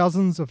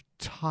dozens of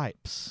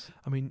types.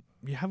 I mean,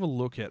 you have a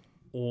look at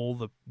all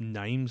the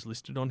names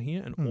listed on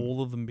here and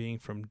all of them being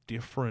from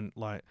different,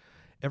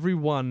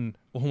 everyone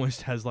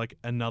almost has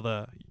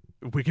another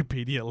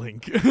Wikipedia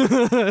link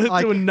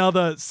to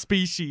another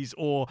species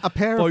or a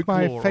pair of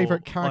my folklore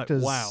favorite or,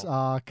 characters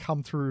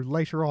come through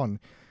later on.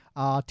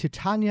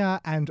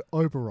 Titania and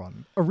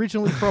Oberon,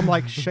 originally from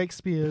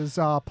Shakespeare's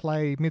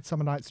play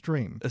 'Midsummer Night's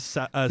Dream. a The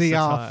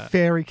satire.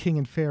 fairy king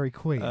and fairy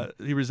queen.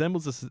 He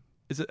resembles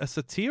is it a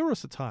satyr or a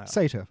satire?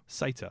 Satyr.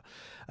 Satyr.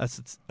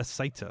 A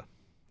satyr.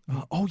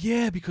 Oh,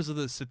 yeah, because of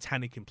the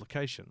satanic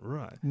implication.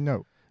 Right.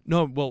 No.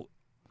 No, well,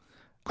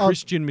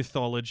 Christian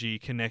mythology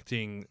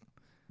connecting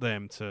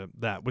them to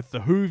that with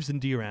the hooves and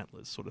deer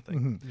antlers sort of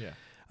thing.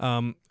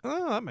 Yeah.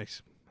 That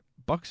makes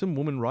buxom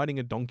woman riding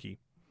a donkey.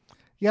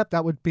 Yep,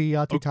 that would be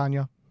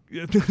Titania.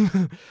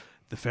 The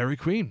fairy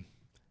queen.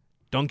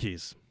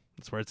 Donkeys.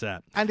 That's where it's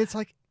at. And it's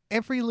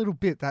every little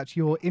bit that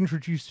you're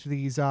introduced to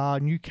these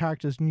new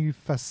characters, new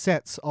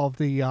facets of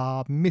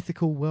the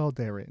mythical world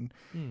they're in,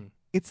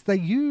 they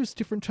use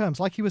different terms,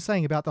 like you were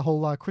saying about the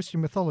whole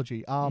Christian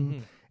mythology.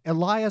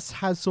 Elias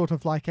has sort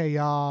of like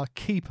a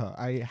keeper,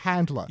 a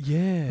handler,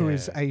 who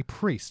is a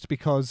priest,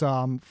 because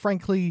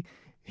frankly,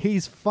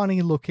 he's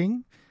funny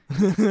looking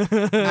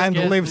and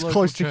Yes, lives local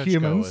close to churchgoers.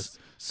 humans.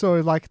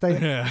 So like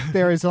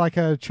there is like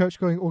a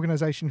church-going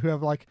organization who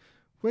have like,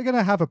 we're going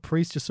to have a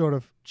priest to sort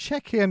of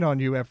check in on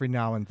you every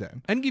now and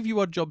then. And give you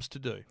odd jobs to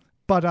do.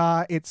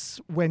 But it's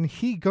when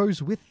he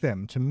goes with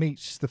them to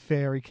meet the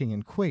fairy king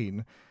and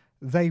queen,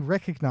 they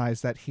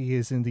recognize that he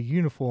is in the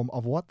uniform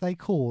of what they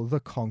call the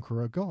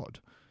conqueror god.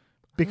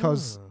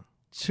 Because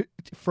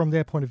from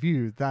their point of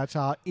view,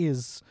 that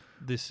is...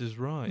 This is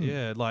right,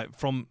 yeah. Like,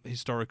 from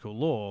historical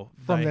lore...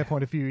 From their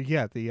point of view,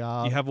 yeah,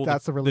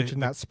 that's the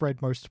religion that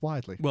spread most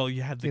widely. Well,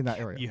 you had in that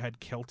area. You had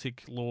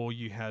Celtic lore,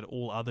 you had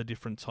all other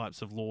different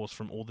types of laws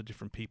from all the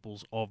different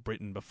peoples of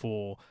Britain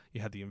before.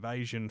 You had the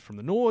invasion from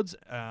the Nords,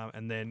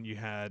 and then you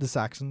had... The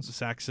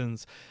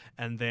Saxons.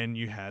 And then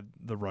you had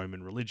the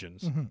Roman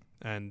religions.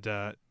 And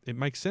it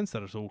makes sense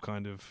that it's all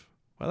kind of...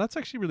 Well, that's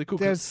actually really cool.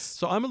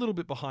 So I'm a little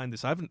bit behind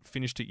this. I haven't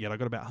finished it yet. I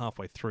got about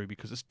halfway through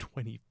because it's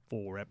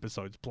 24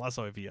 episodes plus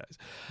OVAs.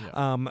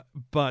 Yeah.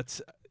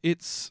 But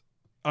it's...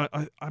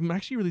 I'm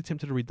actually really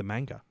tempted to read the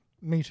manga.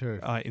 Me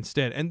too.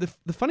 Instead. And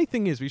the funny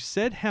thing is, we've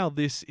said how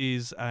this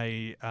is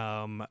a...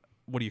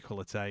 what do you call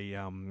it? A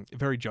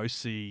very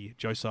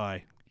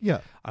Josei.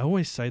 Yeah. I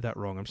always say that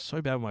wrong. I'm so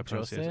bad with my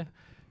pronunciation.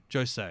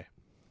 Josei.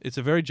 It's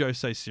a very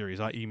Josei series,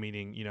 i.e.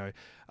 meaning,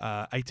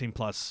 18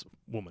 plus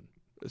woman.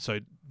 So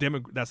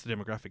that's the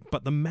demographic.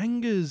 But the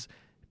manga's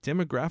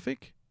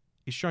demographic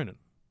is shonen,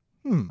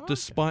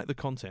 despite the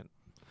content.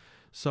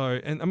 So,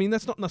 and I mean,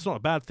 that's not a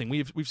bad thing.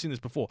 We've seen this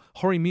before.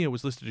 Horimiya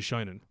was listed as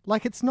shonen.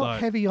 Like, it's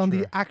not heavy on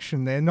the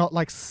action. They're not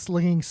like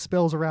slinging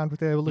spells around with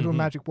their little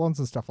magic wands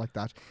and stuff like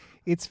that.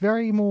 It's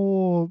very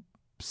more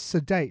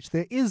sedate.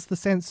 There is the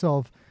sense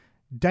of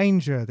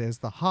danger. There's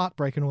the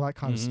heartbreak and all that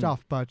kind of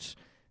stuff. But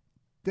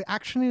the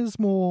action is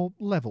more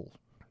level.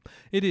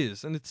 It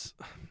is, and it's...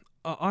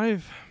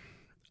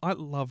 I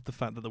love the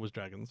fact that there was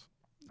dragons.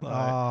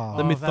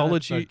 The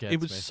mythology, it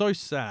was so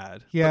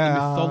sad. Yeah. But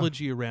the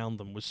mythology around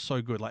them was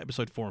so good, like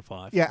episode 4 and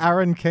 5. Yeah,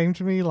 Aaron came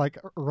to me like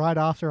right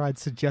after I'd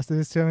suggested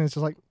this to him, and it's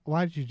just like,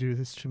 why did you do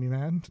this to me,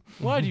 man?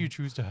 Why do you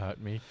choose to hurt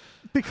me?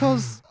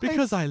 Because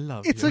I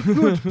love it's you. a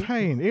good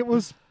pain. It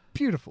was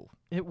beautiful.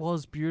 It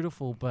was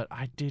beautiful, but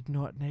I did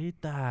not need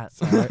that.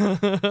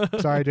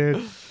 Sorry,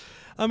 dude.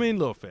 I mean,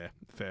 look, fair.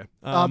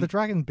 The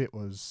dragon bit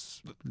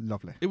was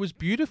lovely. It was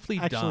beautifully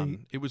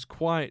done. It was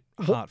quite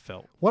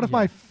heartfelt. One of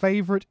my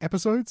favorite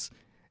episodes,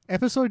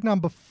 episode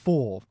number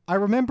 4. I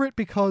remember it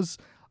because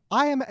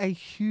I am a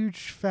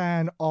huge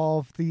fan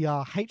of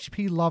the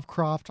H.P.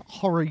 Lovecraft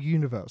horror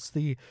universe,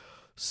 the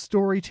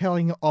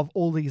storytelling of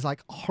all these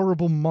like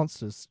horrible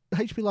monsters.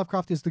 H.P.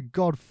 Lovecraft is the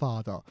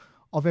godfather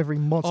of every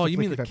monster. Oh, you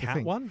mean the flick cat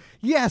thing. one?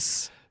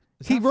 Yes.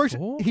 He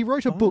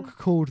wrote a book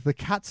called The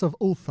Cats of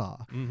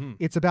Ulthar.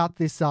 It's about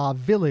this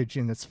village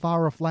in this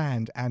far-off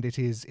land, and it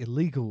is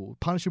illegal,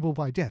 punishable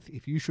by death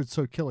if you should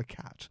so kill a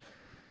cat.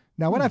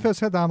 Now, when I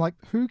first heard that, I'm like,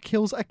 who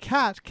kills a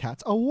cat?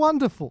 Cats are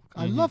wonderful.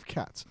 I love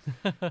cats.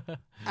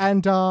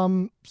 And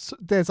so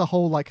there's a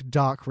whole like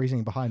dark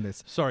reasoning behind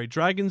this. Sorry,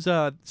 Dragons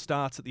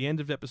starts at the end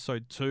of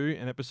episode 2,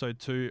 and episode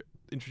 2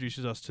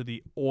 introduces us to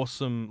the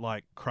awesome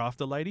like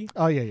crafter lady.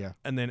 Oh yeah.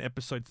 And then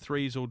episode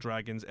 3 is all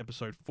dragons.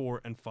 Episode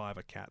 4 and 5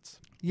 are cats.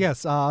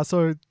 Yes.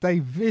 So they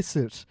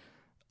visit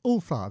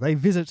Ulthar. They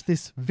visit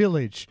this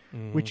village,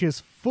 which is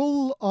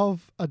full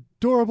of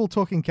adorable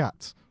talking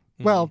cats.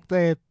 Well,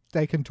 they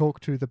can talk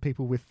to the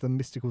people with the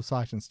mystical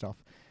sight and stuff.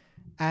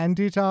 And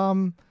it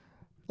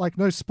like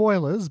no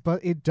spoilers,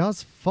 but it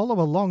does follow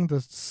along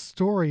the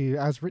story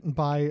as written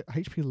by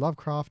H.P.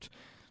 Lovecraft.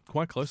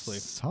 Quite closely.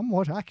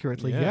 Somewhat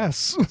accurately,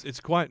 yes. It's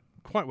quite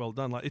well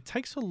done. Like, it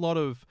takes a lot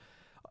of...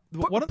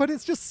 But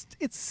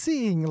it's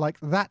seeing like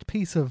that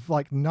piece of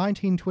like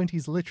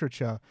 1920s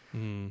literature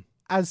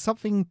as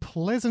something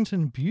pleasant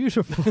and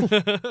beautiful.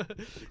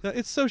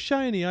 It's so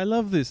shiny. I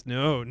love this.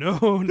 No.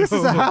 This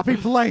is a happy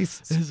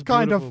place. It's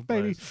kind of,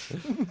 maybe.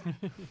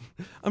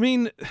 I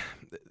mean,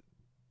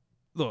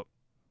 look,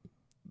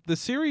 the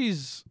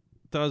series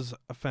does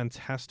a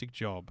fantastic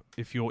job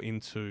if you're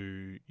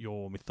into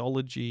your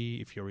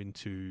mythology, if you're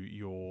into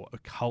your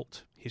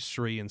occult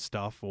history and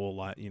stuff, or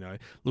like,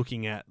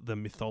 looking at the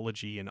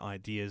mythology and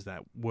ideas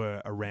that were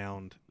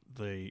around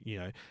the,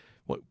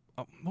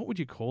 what would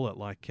you call it?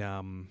 Like,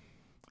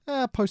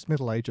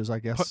 post-Middle Ages, I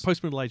guess.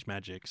 Post-Middle Age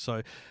magic.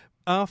 So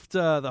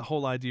after the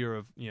whole idea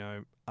of,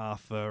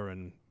 Arthur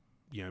and,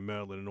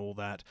 Merlin and all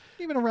that.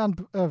 Even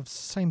around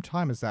same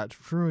time as that,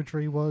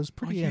 Druidry was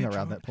pretty in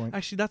around that point.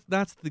 Actually,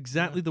 that's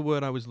exactly the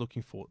word I was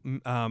looking for.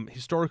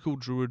 Historical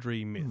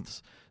Druidry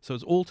myths. So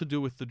it's all to do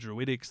with the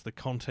Druidics, the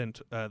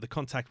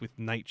contact with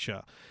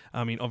nature.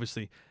 I mean,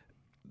 obviously,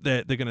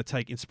 they're going to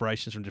take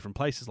inspirations from different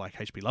places like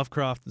H.P.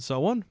 Lovecraft and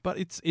so on. But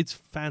it's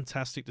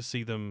fantastic to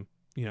see them,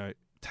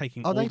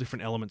 taking Oh, all they-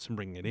 different elements and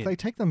bringing it in. They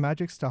take the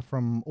magic stuff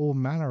from all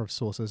manner of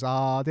sources.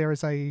 There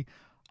is a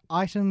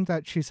item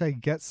that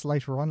Chisei gets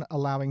later on,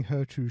 allowing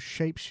her to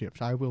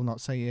shapeshift. I will not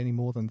say any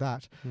more than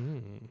that,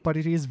 but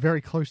it is very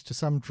close to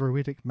some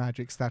druidic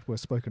magics that were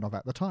spoken of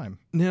at the time.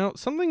 Now,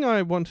 something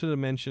I wanted to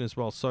mention as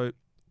well. So,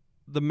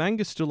 the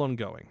manga's still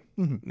ongoing.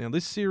 Now,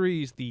 this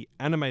series, the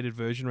animated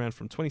version, ran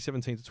from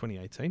 2017 to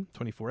 2018,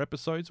 24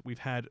 episodes. We've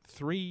had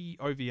 3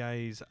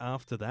 OVAs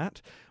after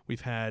that.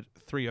 We've had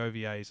 3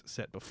 OVAs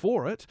set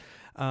before it.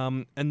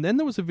 And then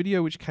there was a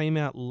video which came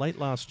out late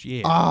last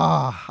year,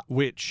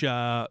 which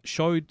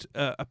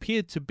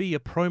appeared to be a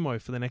promo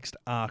for the next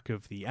arc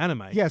of the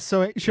anime. Yeah,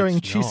 so showing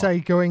It's not.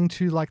 Chisei going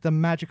to like the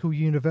magical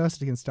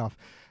university and stuff.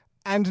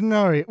 And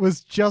no, it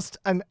was just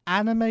an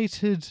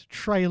animated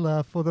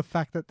trailer for the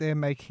fact that they're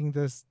making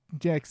this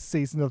next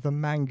season of the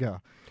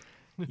manga.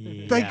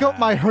 They got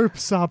my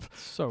hopes up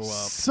so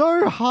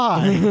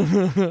high.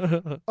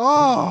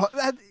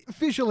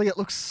 Visually it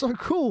looks so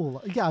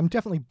cool. Yeah, I'm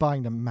definitely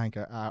buying the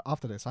manga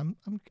after this. I'm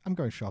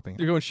going shopping.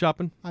 You're going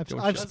shopping? I've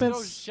Let's spent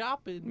go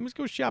shopping. Let's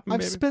go shopping,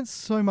 I've baby. spent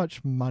so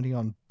much money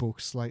on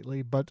books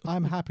lately, but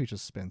I'm happy to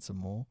spend some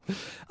more.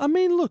 I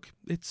mean, look,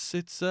 it's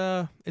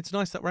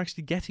nice that we're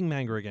actually getting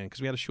manga again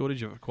because we had a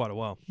shortage of it for quite a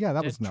while. Yeah,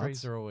 that Dead was nuts.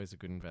 trees are always a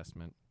good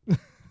investment.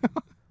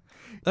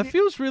 That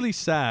feels really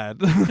sad.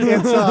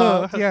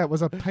 It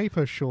was a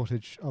paper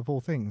shortage of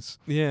all things.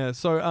 Yeah,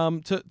 so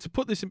to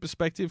put this in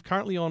perspective,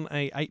 currently on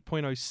a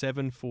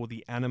 8.07 for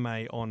the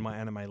anime on my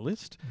anime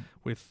list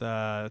with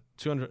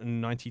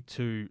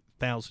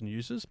 292,000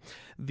 users.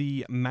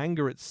 The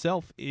manga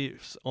itself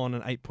is on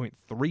an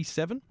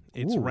 8.37.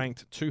 It's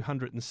ranked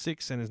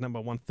 206 and is number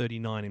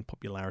 139 in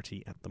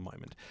popularity at the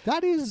moment.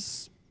 That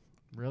is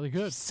Really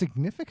good.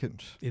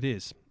 significant. It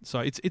is. So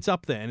it's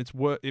up there, and it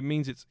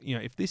means it's,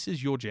 if this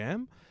is your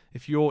jam,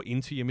 if you're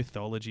into your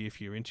mythology, if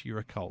you're into your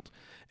occult,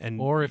 and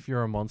Or if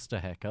you're a monster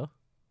hacker.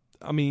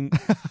 I mean,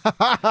 Am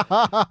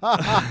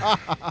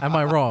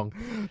I wrong?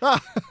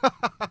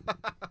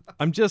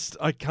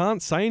 I can't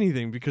say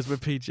anything because we're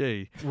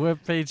PG. We're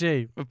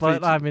PG, We're but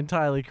PG. I'm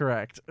entirely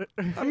correct.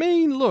 I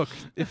mean, look,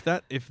 if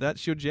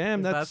that's your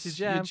jam, If that's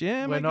your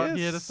jam. I We're not guess.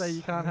 here to say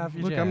you can't have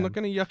your Look, jam. I'm not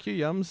going to yuck your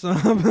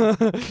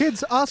yums.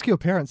 Kids, ask your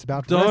parents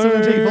about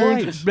Resident Evil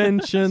 8. Don't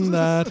mention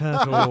that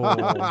at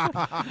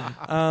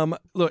all.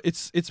 Look,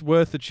 it's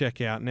worth a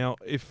check out. Now,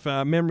 if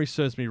memory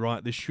serves me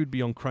right, this should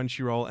be on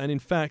Crunchyroll, and in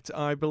fact,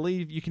 I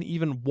believe you can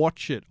even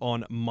watch it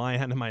on My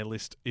Anime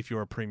List if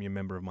you're a premium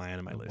member of My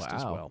Anime List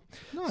as Wow. well.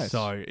 Nice.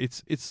 So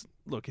it's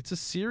a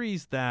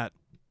series that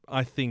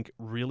I think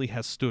really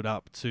has stood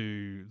up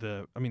to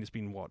it's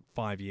been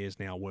 5 years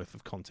now worth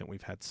of content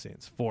we've had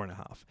since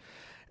 4.5.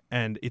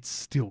 And it's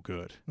still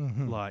good.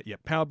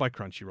 Powered by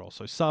Crunchyroll.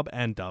 So sub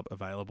and dub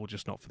available,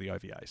 just not for the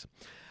OVAs.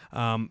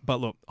 But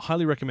look,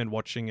 highly recommend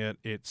watching it.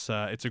 It's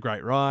a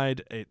great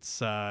ride. It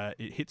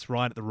hits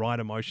right at the right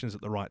emotions at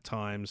the right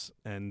times,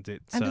 and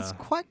it's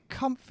quite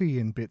comfy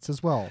in bits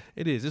as well.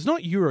 it is. It's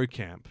not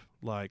Eurocamp.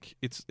 Like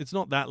it's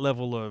not that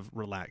level of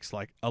relax.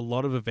 Like a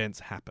lot of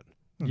events happen.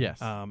 Yes.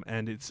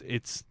 And it's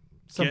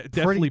Some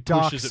definitely pretty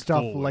dark pushes it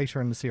stuff forward.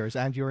 later in the series,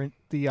 and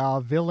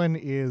the villain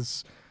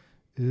is,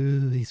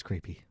 he's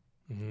creepy.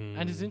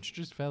 And is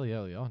introduced fairly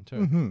early on, too.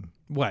 Mm-hmm.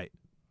 Wait,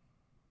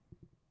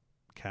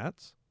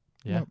 cats?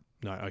 Yeah. Nope.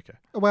 No, okay.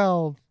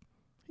 Well,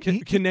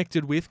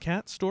 Connected with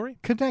cat story?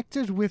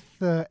 connected with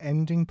the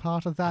ending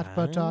part of that,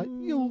 but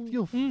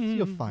you'll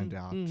find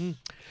out.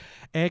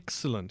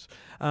 Excellent.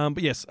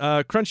 But yes,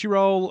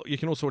 Crunchyroll. You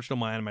can also watch it on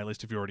My Anime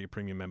List if you're already a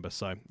premium member.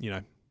 So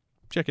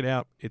check it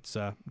out. It's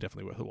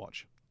definitely worth a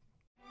watch.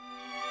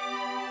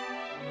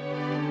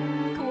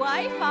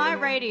 Kawaii-Fi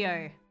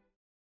Radio.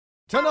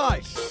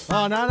 Tonight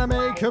on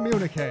Anime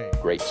Communique.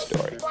 Great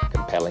story,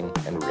 compelling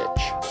and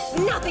rich.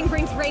 Nothing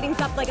brings ratings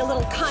up like a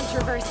little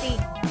controversy.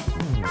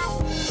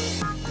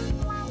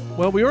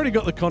 Well, we already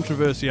got the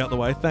controversy out the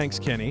way. Thanks,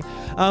 Kenny.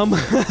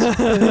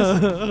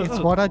 It's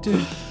what I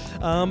do.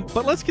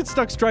 But let's get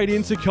stuck straight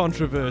into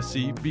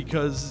controversy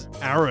because,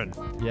 Aaron,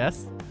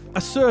 Yes?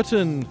 a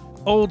certain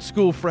old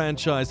school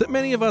franchise that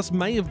many of us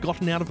may have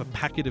gotten out of a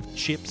packet of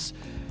chips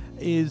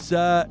is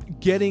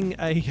getting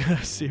a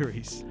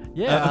series.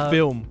 Yeah, a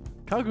film.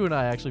 Kagu and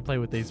I actually play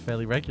with these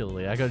fairly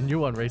regularly. I got a new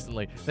one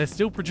recently. They're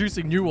still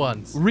producing new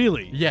ones.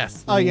 Really?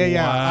 Yes. Oh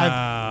yeah.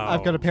 Wow.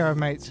 I've got a pair of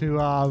mates who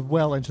are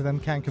well into them.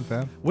 Can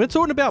confirm. We're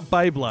talking about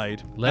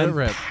Beyblade. Let it and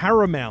rip.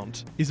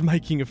 Paramount is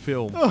making a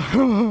film.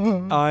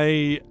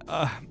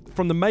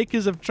 From the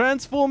makers of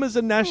Transformers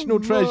and National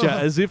Treasure,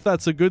 as if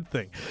that's a good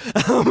thing.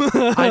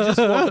 I just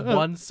want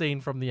one scene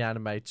from the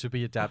anime to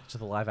be adapted to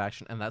the live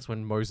action, and that's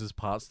when Moses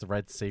parts the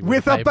Red Sea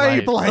With a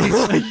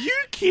Beyblade. Are you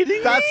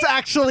kidding? That's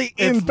actually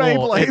in It's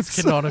lore. Beyblades.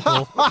 It's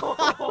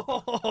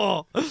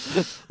canonical.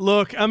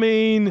 Look, I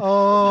mean,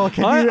 Oh,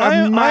 can you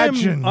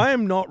imagine? I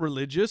am not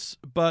religious,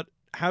 but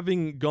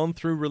having gone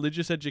through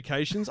religious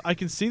educations, I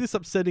can see this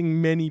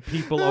upsetting many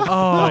people of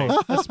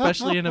the faith.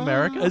 Especially in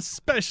America.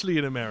 Especially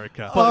in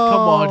America. But come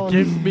on,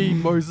 give me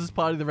Moses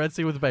parting the Red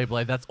Sea with a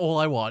Beyblade. That's all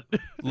I want.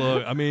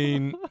 Look, I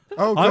mean,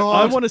 Oh I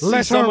God! want to see let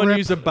her someone rip.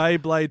 use a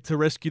Beyblade to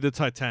rescue the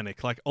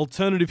Titanic, like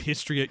alternative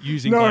history at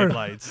using No.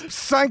 Beyblades.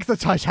 Sank the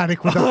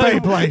Titanic with a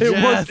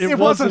Beyblade. It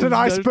wasn't an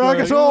iceberg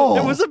at all.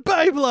 It was a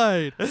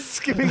Beyblade.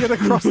 Skipping it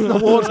across the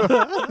water.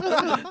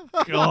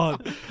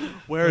 God,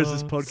 where has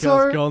this podcast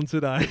So- gone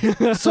today?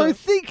 So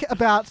think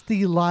about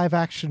the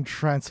live-action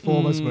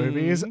Transformers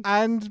movies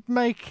and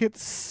make it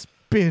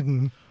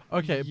spin.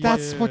 Okay, but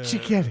That's what you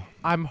get.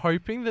 I'm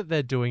hoping that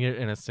they're doing it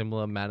in a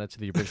similar manner to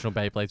the original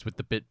Beyblades with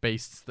the bit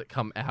beasts that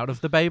come out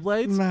of the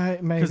Beyblades.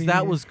 Maybe Because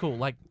that was cool.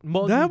 Like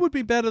modern, That would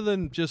be better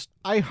than just.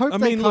 I hope I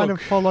they mean, kind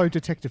look. of follow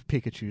Detective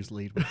Pikachu's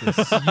lead with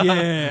this.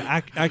 Yeah,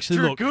 actually,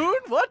 look. Dragoon,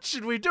 what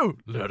should we do?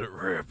 Let it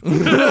rip.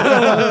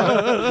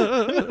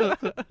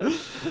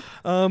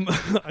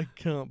 I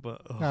can't,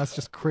 but. oh. No, it's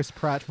just Chris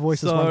Pratt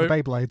voices So- one of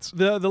the Beyblades.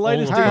 The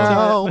latest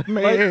Help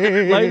me.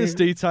 latest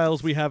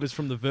details we have is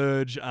from The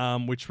Verge,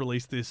 which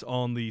released this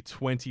on the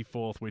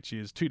 24th, which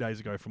is 2 days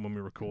ago from when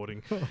we're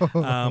recording.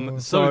 So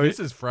So this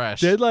is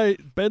fresh. Deadline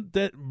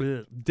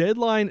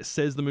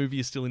says the movie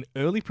is still in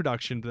early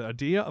production. The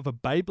idea of a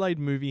Beyblade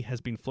movie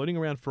has been floating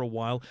around for a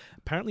while.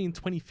 Apparently, in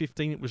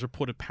 2015, it was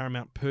reported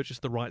Paramount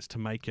purchased the rights to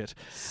make it.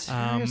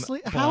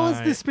 Seriously? How has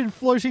by- this been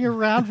floating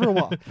around for a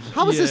while?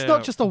 How is this Yeah.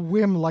 not just a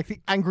whim like the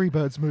Angry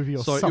Birds movie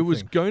or So something? it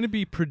was going to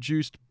be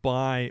produced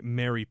by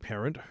Mary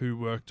Parent, who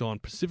worked on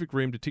Pacific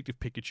Rim, Detective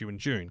Pikachu, and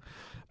June.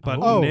 But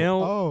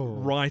now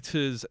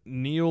writers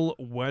Neil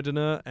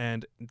Wadner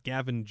and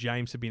Gavin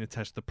James have been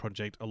attached to the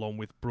project, along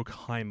with Brooke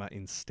Heimer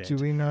instead. Do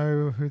we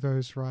know who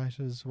those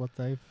writers, what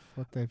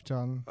they've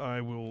done?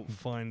 I will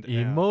find out.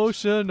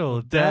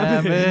 Emotional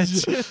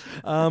damage.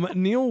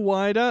 Neil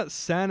Wider,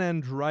 San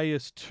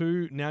Andreas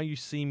 2, Now You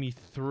See Me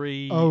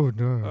 3. Oh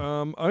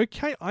no.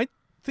 Okay, I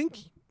think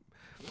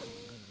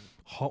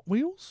Hot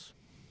Wheels?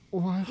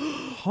 What?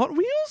 Hot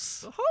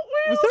Wheels?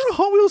 Was there a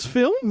Hot Wheels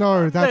film?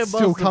 No, that's There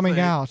still must have coming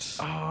been. out.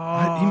 So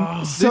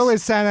So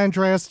is San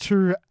Andreas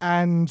 2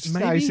 and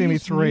Now You See Me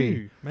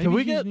 3. Maybe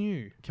we he's get-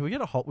 new. Can we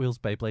get a Hot Wheels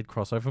Beyblade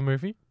crossover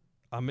movie?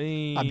 I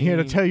mean, I'm here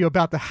to tell you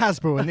about the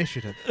Hasbro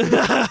initiative.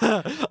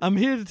 I'm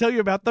here to tell you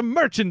about the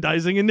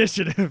merchandising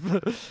initiative.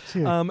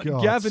 Dear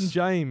God. Gavin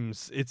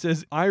James. It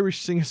says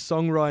Irish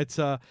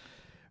singer-songwriter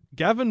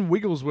Gavin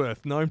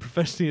Wigglesworth, known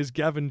professionally as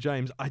Gavin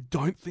James. I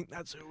don't think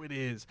that's who it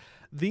is.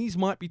 These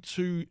might be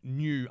two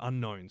new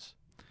unknowns.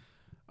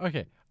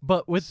 Okay,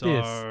 but with So-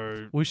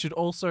 this, we should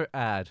also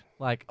add,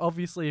 like,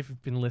 obviously, if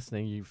you've been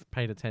listening, you've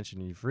paid attention,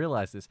 you've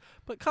realized this.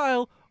 But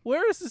Kyle,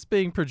 where is this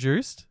being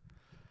produced?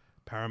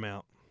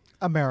 Paramount,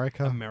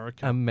 America.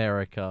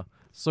 America.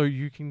 So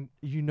you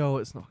know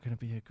it's not going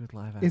to be a good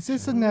live action. Is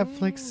this a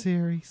Netflix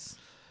series?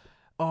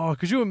 Oh,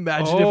 could you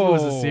imagine if it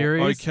was a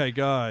series? Okay,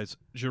 guys.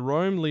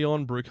 Jerome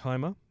Leon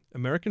Bruckheimer,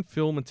 American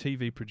film and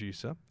TV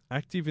producer,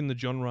 active in the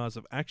genres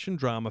of action,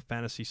 drama,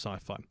 fantasy,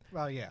 sci-fi.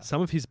 Well, yeah.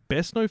 Some of his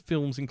best-known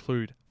films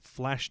include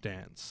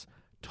Flashdance,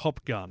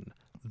 Top Gun,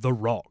 The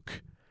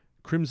Rock,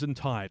 Crimson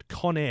Tide,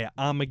 Con Air,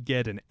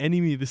 Armageddon,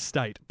 Enemy of the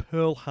State,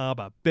 Pearl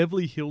Harbor,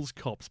 Beverly Hills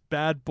Cops,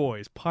 Bad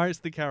Boys, Pirates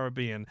of the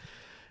Caribbean.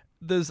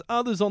 There's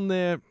others on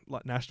there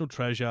like National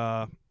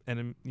Treasure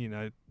and,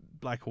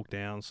 Black Hawk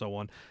Down, so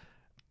on.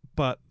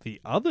 But the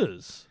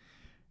others,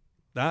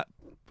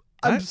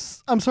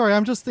 I'm sorry,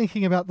 I'm just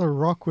thinking about The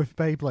Rock with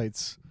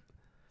Beyblades.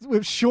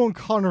 With Sean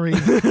Connery,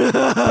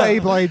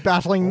 Beyblade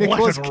battling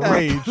Nicolas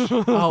Cage.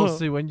 Oh,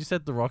 see, when you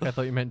said The Rock, I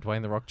thought you meant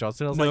Dwayne The Rock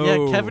Johnson. I was like,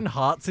 No. yeah, Kevin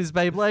Hart's his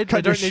Beyblade. They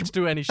Kind of don't need to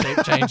do any shape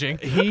changing.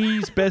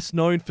 he's best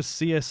known for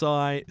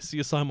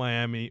CSI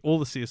Miami, all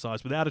the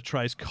CSIs, Without a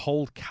Trace,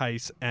 Cold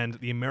Case, and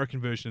the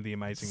American version of The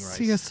Amazing Race.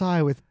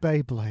 CSI with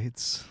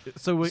Beyblades.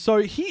 So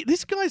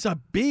this guy's a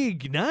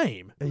big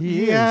name.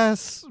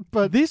 Yes,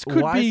 but This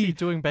could Why is be he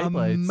doing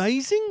Beyblades?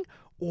 amazing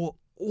or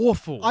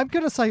awful. I'm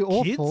going to say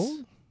awful.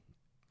 Kids?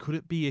 Could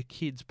it be a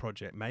kids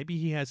project? Maybe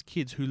he has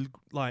kids who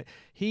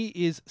he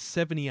is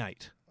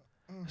 78.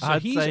 So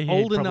I'd he's say he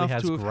old probably enough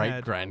has to have great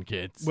had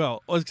grandkids.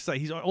 Well, I was going to say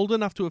he's old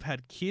enough to have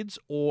had kids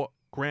or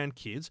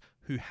grandkids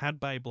who had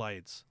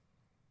Beyblades.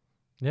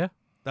 Yeah.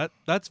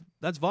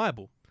 That's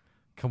viable.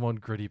 Come on,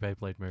 gritty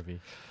Beyblade movie.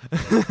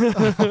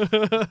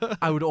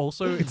 I would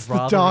also It's the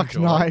rather Dark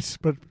enjoy- Knight,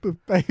 but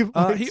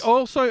Beyblades. He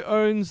also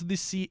owns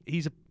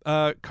he's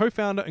a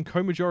co-founder and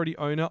co-majority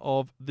owner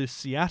of the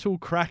Seattle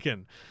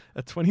Kraken,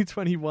 a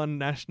 2021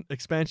 national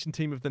expansion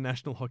team of the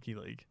National Hockey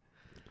League.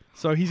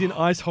 So he's in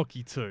ice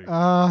hockey too.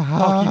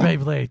 Hockey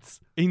Beyblades.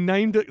 He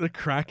named it the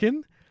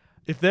Kraken.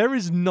 If there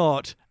is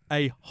not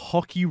a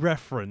hockey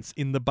reference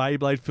in the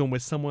Beyblade film where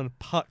someone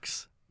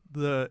pucks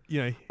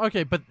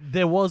Okay, but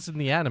there was in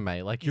the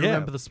anime. Like, you Yeah.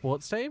 remember the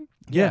sports team?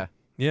 Yeah.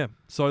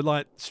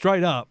 So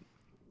straight up.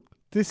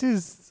 This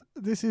is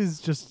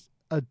just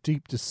a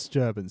deep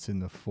disturbance in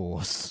the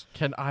Force.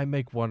 Can I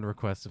make one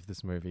request of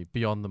this movie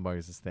beyond the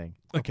Moses thing?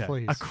 Okay.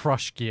 Please. A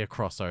Crush Gear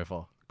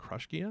crossover.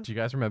 Crush Gear? Do you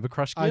guys remember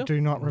Crush Gear? I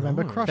do not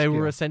remember No. Crush They Gear.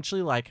 were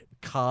essentially like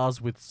cars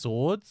with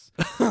swords.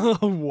 Oh,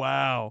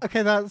 wow.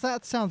 Okay,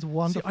 that sounds See,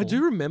 wonderful. I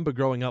do remember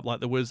growing up,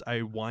 like there was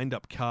a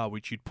wind-up car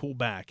which you'd pull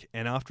back,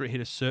 and after it hit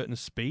a certain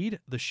speed,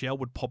 the shell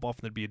would pop off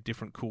and there'd be a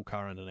different cool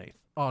car underneath.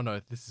 Oh no,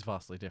 this is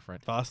vastly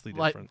different. Vastly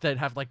Like different. they'd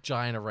have like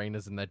giant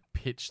arenas and they'd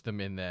pitch them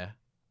in there.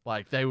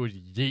 Like they would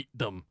yeet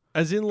them.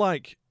 As in,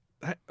 like,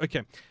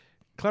 okay,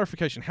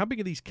 clarification. How big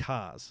are these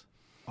cars?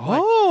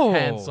 Like Oh!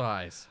 hand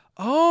size.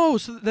 Oh,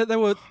 so they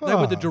were the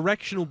Huh.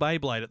 directional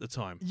Beyblade at the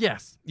time.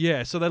 Yes.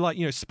 Yeah, so they're like,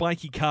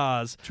 spiky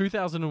cars.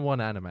 2001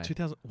 anime.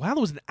 2000. Wow,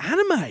 there was an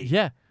anime.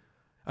 Yeah.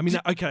 I mean,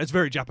 okay, it's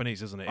very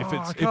Japanese, isn't it? If Oh,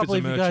 it's I if can't it's a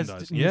believe you guys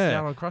merchandise, didn't miss yeah,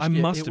 out on Crush I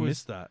Gear. must It have was-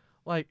 missed that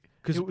Like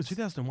because it was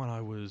 2001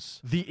 I was.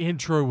 the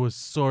intro was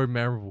so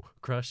memorable.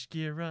 Crush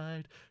Gear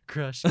ride,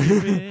 Crush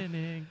Gear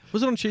winning.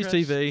 Was it on Cheese Crush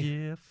TV?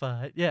 Gear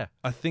fight. Yeah.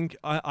 I think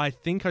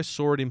I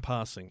saw it in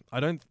passing. I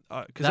don't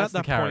because That's at that the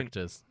point.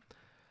 characters.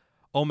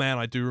 Oh man,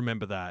 I do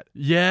remember that.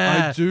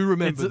 Yeah. I do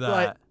remember it's that.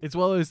 Like, it's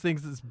one of those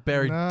things that's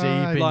buried No,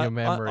 deep in like, your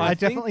memory. I think-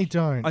 definitely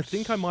don't. I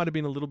think I might have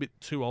been a little bit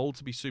too old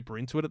to be super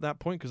into it at that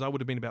point because I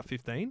would have been about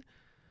 15.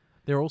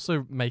 They're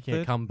also making a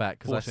Third- comeback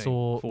because I 14,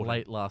 saw 14.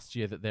 late last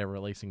year that they're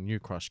releasing new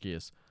Crush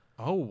Gears.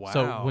 Oh wow!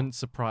 So it wouldn't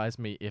surprise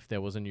me if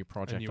there was a new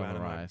project new on the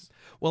anime. rise.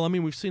 Well, I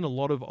mean, we've seen a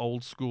lot of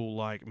old school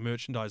like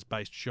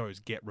merchandise-based shows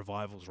get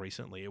revivals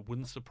recently. It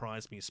wouldn't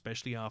surprise me,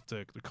 especially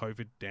after the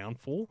COVID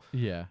downfall,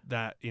 Yeah.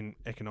 that in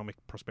economic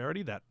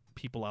prosperity, that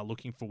people are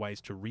looking for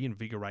ways to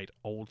reinvigorate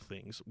old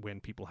things when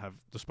people have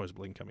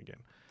disposable income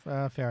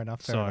again. Fair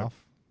enough. Fair So-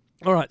 enough.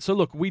 All right, so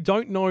look, we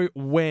don't know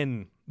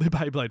when the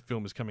Beyblade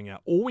film is coming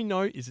out. All we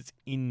know is it's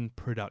in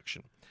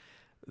production.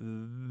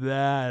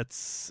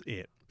 That's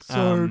it.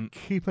 So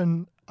keep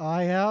an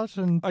eye out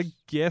and I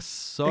guess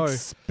so.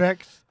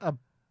 expect a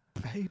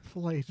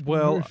Beyblade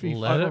Well, movie.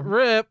 Let it from-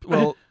 rip.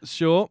 Well,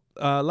 sure.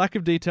 Lack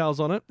of details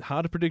on it.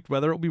 Hard to predict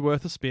whether it'll be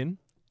worth a spin.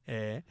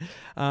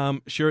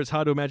 Sure, it's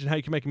hard to imagine how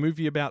you can make a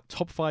movie about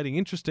top fighting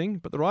interesting,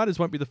 but the writers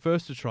won't be the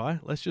first to try.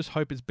 Let's just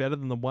hope it's better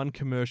than the one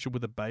commercial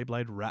with a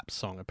Beyblade rap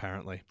song,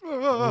 apparently.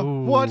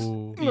 What?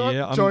 Ooh. No,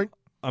 Yeah, don't.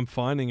 I'm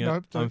finding it.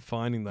 Nope, I'm don't.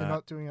 finding You're that.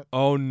 not doing it.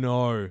 Oh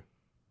no.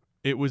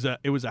 It was a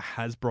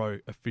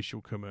Hasbro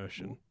official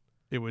commercial.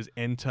 It was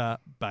Enter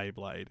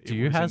Beyblade. Do It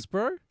you was in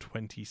Hasbro?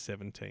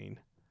 2017.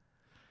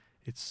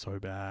 It's so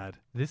bad.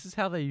 This is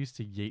how they used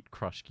to yeet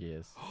Crush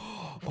Gears.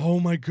 Oh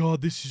my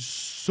god, this is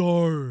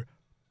so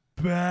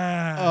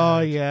bad. Oh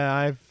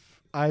yeah,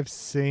 I've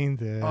seen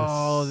this.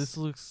 Oh, this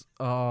looks.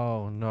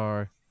 Oh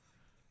no,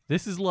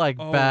 this is like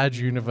Oh, Badge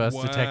Universe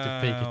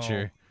Detective wow.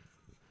 Pikachu.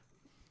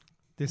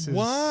 This is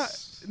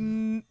What?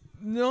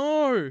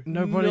 No.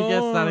 Nobody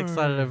gets that no.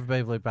 excited over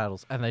Beyblade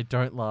battles, and they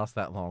don't last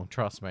that long.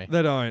 Trust me.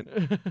 They don't.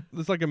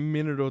 There's like a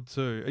minute or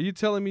two. Are you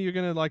telling me you're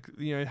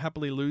gonna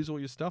happily lose all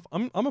your stuff?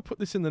 I'm gonna put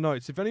this in the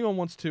notes. If anyone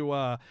wants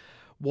to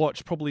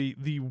watch probably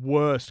the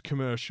worst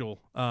commercial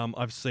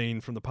I've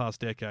seen from the past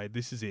decade,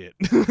 this is it.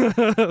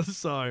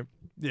 So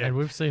yeah. And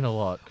we've seen a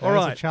lot. All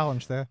There's right. a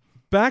challenge there.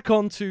 Back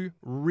onto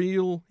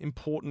real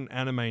important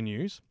anime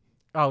news.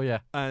 Oh yeah.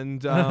 And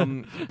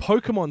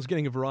Pokemon's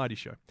getting a variety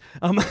show.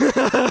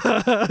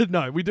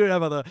 No, we do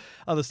have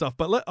other stuff,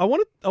 but I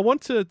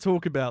want to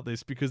talk about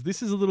this because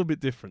this is a little bit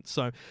different.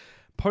 So,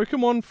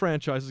 Pokemon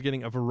franchise is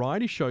getting a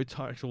variety show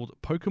titled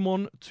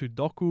Pokemon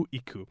Todoku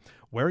Iku.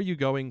 Where are you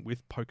going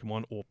with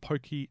Pokemon, or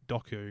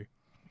Pokidoku?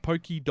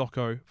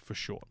 Pokidoko for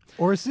short.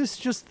 Or is this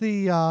just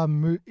the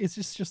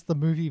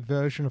movie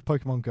version of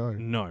Pokemon Go?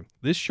 No,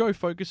 this show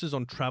focuses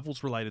on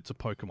travels related to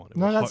Pokemon. It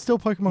No, will that's still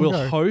Pokemon will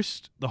Go.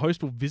 the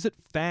host will visit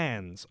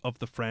fans of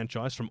the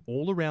franchise from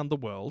all around the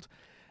world,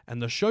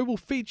 and the show will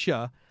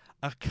feature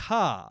a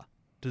car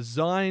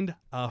designed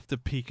after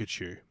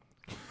Pikachu.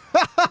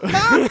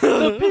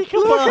 The Pika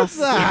Bus.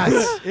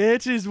 That.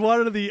 It is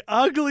one of the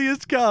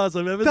ugliest cars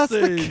I've ever That's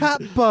seen. the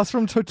cat bus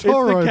from It's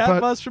Totoro. the cat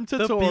but bus from The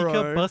Totoro.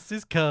 Pika bus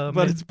is coming,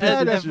 But it's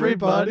and Pikachu.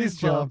 everybody's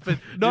jumping.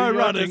 No New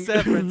York to running.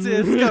 San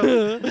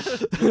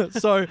Francisco.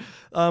 So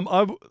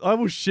I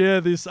will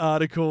share this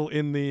article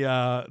in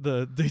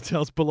the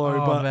details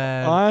below. Oh, but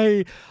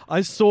man.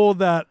 I saw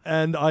that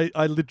and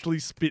I literally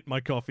spit my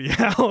coffee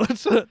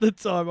out at the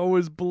time. I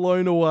was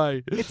blown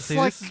away. it's See,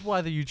 like this is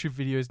why the YouTube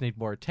videos need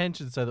more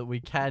attention, so that we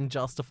can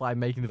justify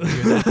making the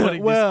videos and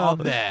putting Well, this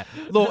on there.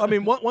 Look, I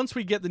mean, once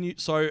we get the new...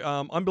 So,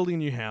 I'm building a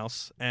new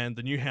house, and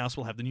the new house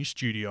will have the new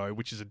studio,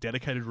 which is a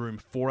dedicated room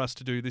for us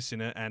to do this in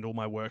it, and all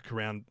my work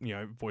around,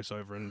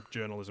 voiceover and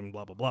journalism,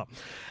 blah, blah, blah.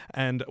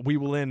 And we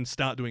will then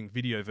start doing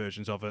video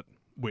versions of it,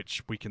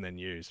 which we can then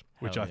use,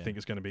 which Hell I yeah. think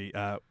is going to be...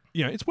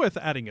 it's worth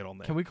adding it on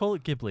there. Can we call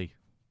it Ghibli?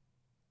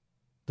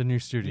 The new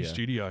studio. New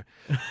studio.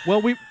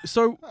 Well,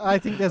 I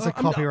think there's a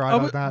copyright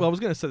on that. Well, I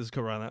was going to say there's a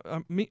copyright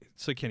on that.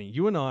 So, Kenny,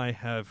 you and I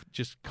have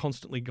just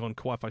constantly gone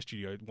Kawaii-Fi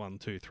Studio 1,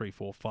 2, 3,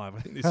 4, 5. I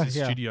think this is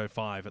Yeah. Studio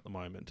 5 at the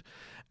moment.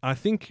 I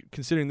think,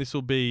 considering this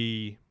will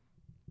be...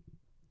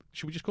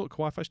 Should we just call it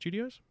Kawaii-Fi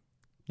Studios?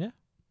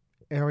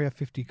 Area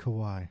 50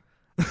 Kawaii.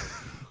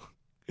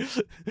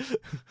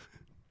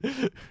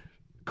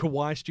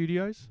 Kawaii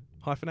Studios?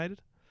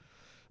 Hyphenated?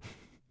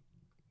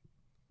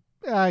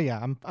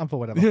 Yeah, I'm for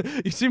whatever.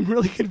 You seem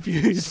really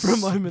confused for a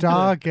moment.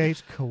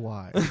 Stargate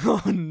Kawaii.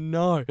 Oh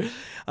no!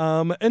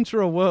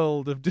 Enter a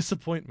world of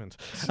disappointment.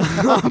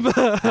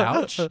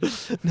 Ouch.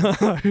 No.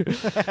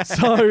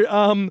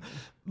 So,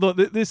 look,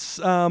 this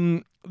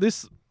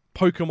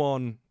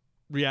Pokemon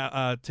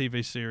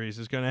TV series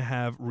is going to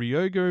have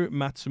Ryogo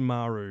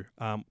Matsumaru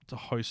to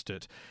host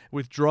it,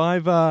 with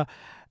driver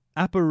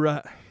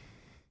Abareru-kun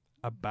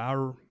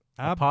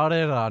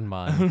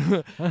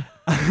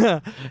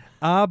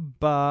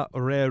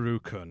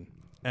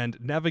and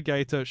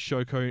navigator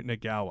Shoko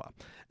Nagawa.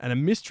 And a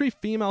mystery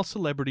female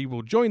celebrity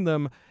will join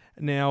them.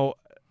 Now,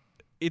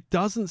 it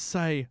doesn't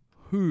say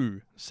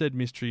who said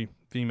mystery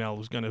female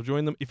was going to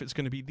join them, if it's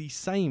going to be the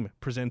same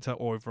presenter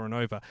over and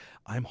over.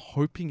 I'm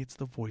hoping it's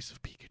the voice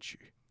of Pikachu.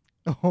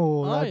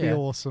 Oh, that'd be yeah.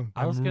 awesome.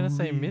 I was going to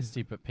say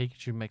Misty, but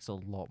Pikachu makes a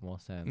lot more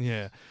sense.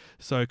 Yeah.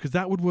 So, because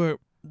that would work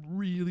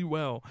really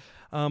well.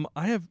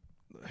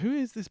 Who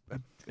is this?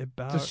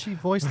 Does she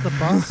voice the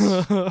bus?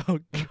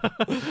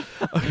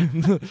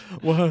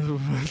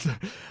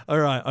 All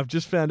right, I've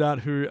just found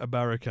out who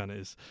Abaru-kun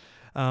is.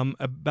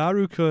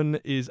 Abaru-kun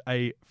is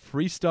a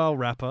freestyle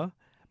rapper,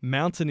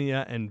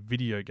 mountaineer, and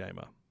video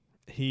gamer.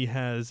 He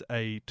has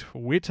a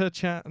Twitter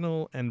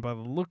channel, and by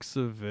the looks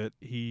of it,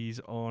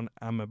 he's on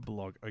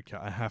Amablog. Okay,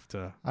 I have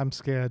to. I'm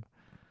scared.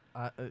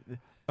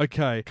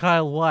 Okay,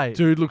 Kyle White.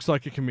 dude looks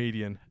like a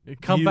comedian.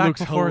 Come He back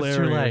looks before it's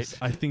too hilarious. late.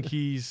 I think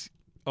he's.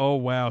 Oh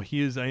wow,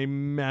 he is a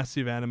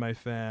massive anime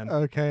fan.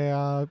 Okay,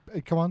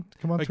 come on,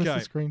 twist the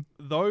screen.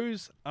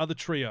 Those are the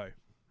trio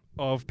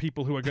of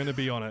people who are going to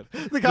be on it.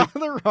 The guy on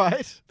the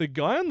right. The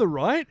guy on the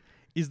right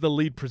is the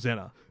lead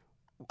presenter.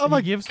 Oh my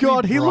gives me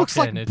god, he Brock looks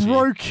like energy.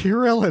 Bro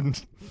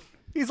Krillin.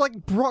 He's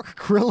like Brock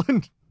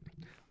Krillin.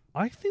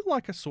 I feel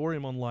like I saw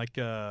him on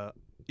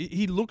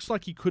he looks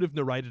like he could have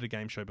narrated a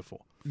game show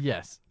before.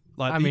 Yes.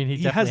 Like I mean, he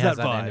has definitely has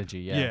that that vibe. energy,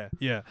 yeah.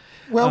 Yeah.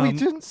 Well, we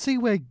didn't see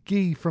where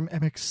Guy from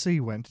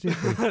MXC went, did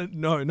we?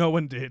 No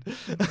one did.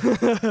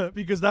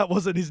 Because that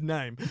wasn't his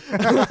name.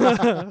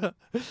 But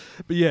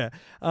yeah,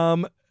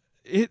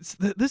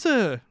 this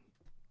is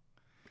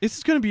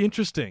going to be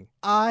interesting.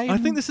 I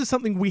think this is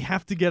something we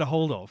have to get a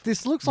hold of.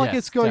 This looks like Yes,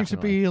 it's going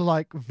definitely. to be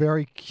like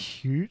very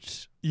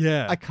cute.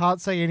 Yeah, I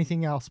can't say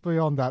anything else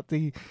beyond that.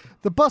 The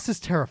bus is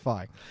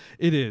terrifying.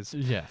 it is.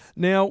 Yes.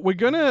 Now we're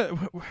gonna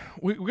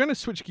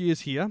switch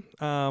gears here,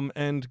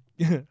 and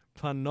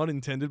pun not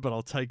intended, but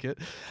I'll take it.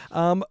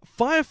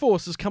 Fire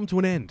Force has come to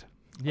an end.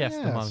 Yes,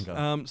 the Yes.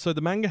 manga. So the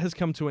manga has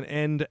come to an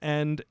end,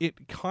 and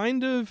it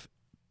kind of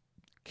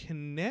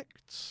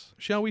connects,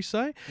 shall we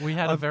say? We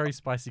had a very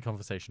spicy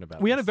conversation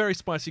about We had a this. very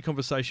spicy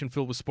conversation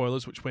filled with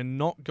spoilers, which we're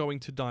not going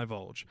to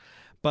divulge.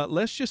 But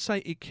let's just say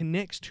it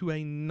connects to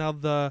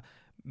another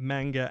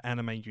manga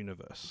anime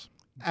universe.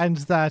 And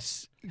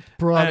that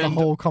brought the And-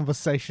 whole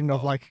conversation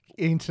of like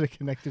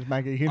interconnected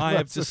manga universes. I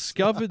have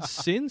discovered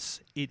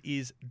since it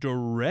is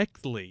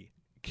directly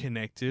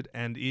connected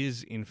and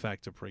is in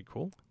fact a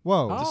prequel,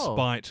 Whoa. Oh.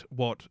 despite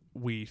what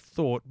we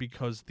thought,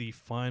 because the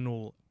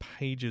final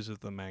pages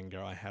of the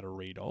manga I had a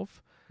read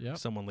of. Yep.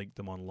 Someone leaked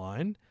them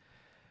online.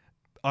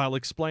 I'll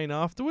explain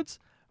afterwards,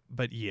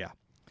 but yeah.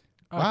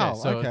 Okay, Wow,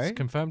 so okay. it's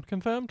confirmed.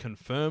 Confirmed.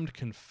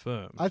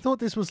 I thought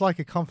this was like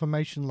a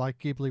confirmation like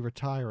Ghibli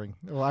retiring.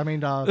 Well, I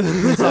mean,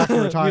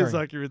 Miyazaki retiring.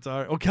 Miyazaki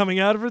retiring. Or coming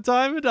out of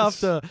retirement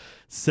after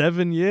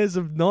 7 years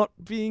of not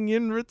being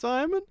in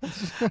retirement.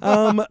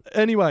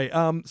 Anyway,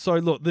 so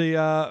look,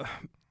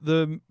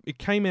 it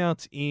came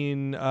out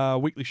in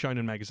Weekly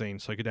Shonen magazine,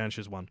 so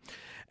Kodansha's one.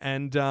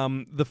 And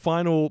the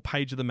final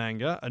page of the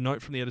manga, a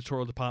note from the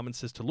editorial department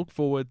says to look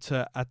forward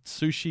to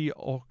Atsushi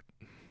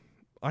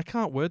I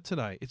can't word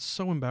today. It's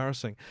so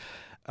embarrassing.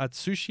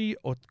 Atsushi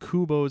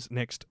Okubo's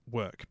next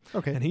work.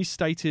 Okay. And he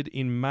stated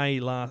in May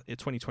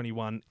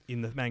 2021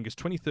 in the manga's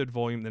 23rd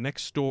volume,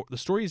 the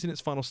story is in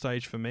its final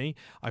stage for me.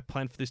 I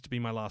plan for this to be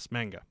my last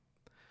manga.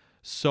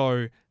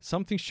 So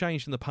something's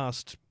changed in the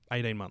past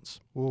 18 months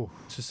Ooh.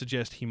 to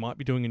suggest he might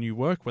be doing a new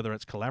work, whether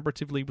it's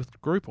collaboratively with the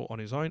group or on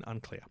his own,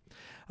 unclear.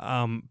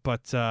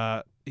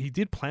 But he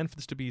did plan for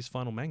this to be his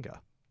final manga.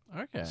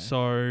 Okay.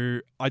 So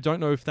I don't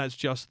know if that's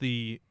just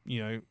the,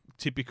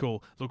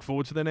 typical look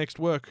forward to their next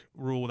work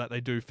rule that they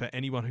do for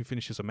anyone who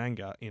finishes a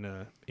manga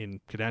in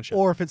Kodansha.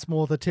 Or if it's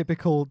more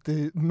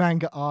the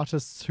manga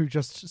artists who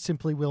just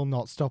simply will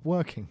not stop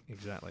working.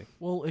 Exactly.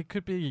 Well, it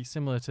could be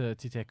similar to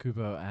Tite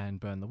Kubo and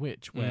Burn the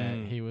Witch, where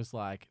he was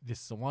like,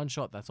 this is a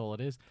one-shot, that's all it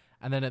is.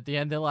 And then at the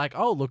end, they're like,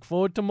 oh, look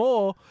forward to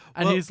more.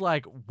 And Well- he's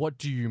like, what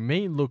do you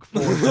mean, look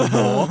forward to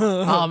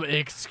more?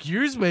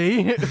 Excuse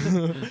me?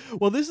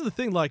 Well, this is the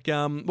thing. Like,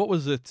 what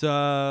was it?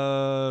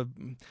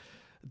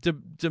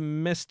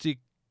 Domestic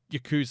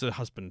Yakuza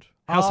husband.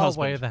 House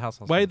husband. Way of the House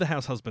Husband. Way of the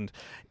House Husband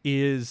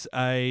is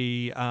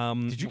a.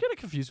 Did you get it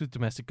confused with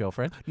Domestic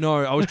Girlfriend? No,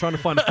 I was trying to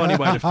find a funny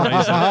way to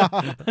phrase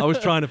it. I was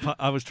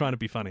trying to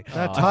be funny.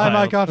 That time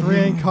I got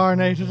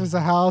reincarnated as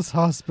a house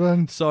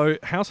husband. So,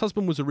 House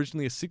Husband was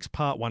originally a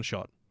 6-part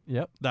one-shot.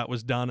 Yep. That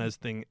was done as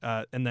thing,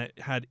 and that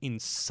had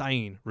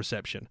insane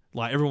reception.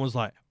 Like, everyone was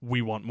like,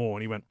 "We want more,"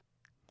 and he went,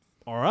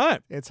 All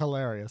right. It's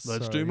hilarious.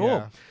 Let's so, do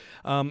more.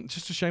 yeah.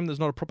 Just a shame there's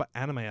not a proper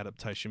anime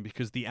adaptation,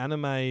 because the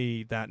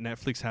anime that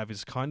Netflix have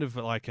is kind of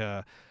like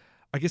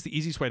I guess the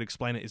easiest way to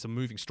explain it is a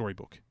moving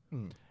storybook.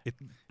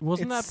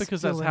 Wasn't It's that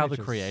because still that's how the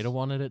images. creator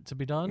wanted it to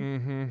be done?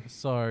 Mm-hmm.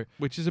 So,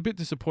 Which is a bit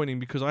disappointing,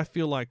 because I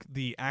feel like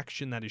the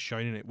action that is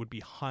shown in it would be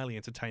highly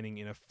entertaining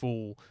in a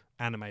full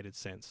animated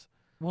sense.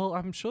 well,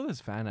 I'm sure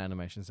there's fan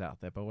animations out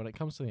there, but when it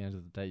comes to the end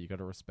of the day, you got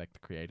to respect the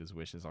creator's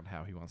wishes on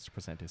how he wants to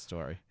present his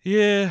story.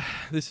 Yeah,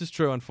 this is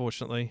true,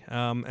 unfortunately.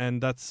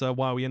 And that's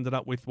why we ended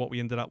up with what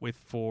we ended up with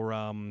for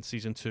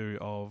season 2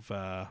 of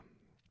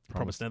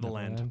Promised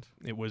Neverland.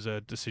 It was a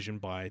decision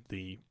by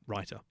the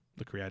writer,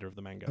 the creator of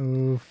the manga.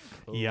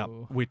 Oof. Yeah,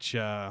 Ooh. which,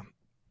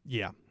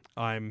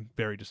 I'm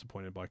very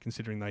disappointed by,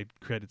 considering they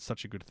created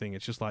such a good thing.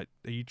 It's just like,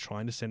 are you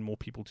trying to send more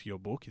people to your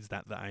book? Is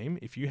that the aim?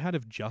 If you had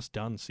have just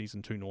done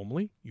season 2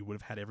 normally, you would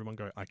have had everyone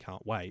go, I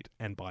can't wait,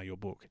 and buy your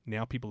book.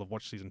 Now people have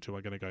watched season 2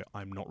 are going to go,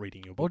 I'm not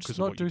reading your book. Or 'cause just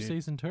of not what you do did.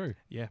 season 2.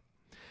 Yeah.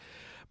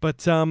 But,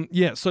 so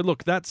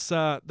look, that's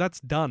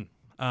done,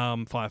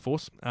 Fire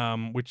Force,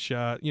 which,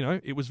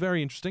 it was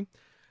very interesting.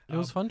 It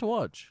was fun to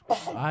watch.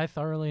 I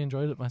thoroughly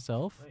enjoyed it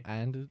myself,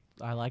 and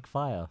I like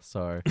fire,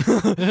 so...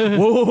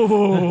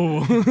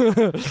 Whoa!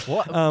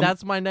 What?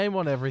 That's my name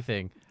on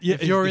everything. Yeah,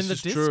 if you're in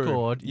this the is true.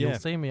 Discord, Yeah. you'll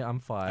see me. I'm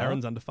fire.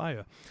 Aaron's under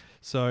fire.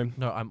 So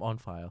No, I'm on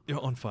fire. you're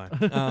on fire.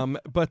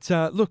 But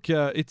look,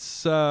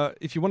 it's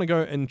if you want to go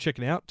and check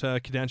it out,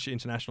 Kodansha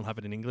International have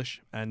it in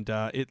English, and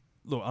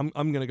Look, I'm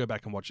going to go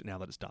back and watch it now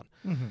that it's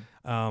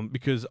done,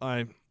 because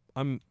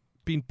I'm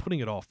been putting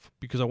it off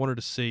because I wanted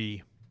to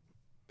see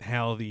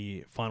how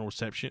the final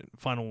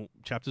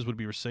chapters would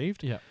be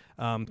received. Yeah.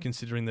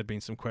 Considering there'd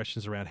been some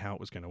questions around how it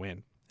was going to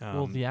end.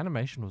 Well, the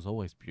animation was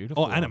always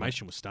beautiful.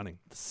 Animation was stunning.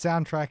 The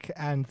soundtrack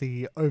and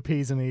the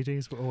OPs and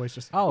EDs were always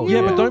just... Oh,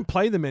 Yeah, but don't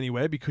play them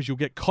anywhere because you'll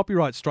get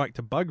copyright strike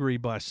to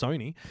buggery by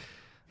Sony.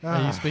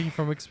 Are you speaking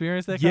from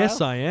experience there, Yes,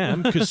 Kyle? I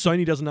am, because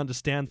Sony doesn't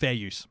understand fair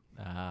use.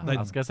 I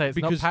was going to say, it's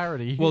not because-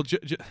 parody. Well,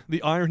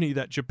 the irony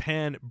that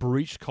Japan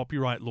breached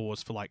copyright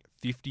laws for like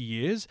 50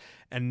 years,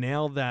 and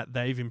now that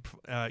they've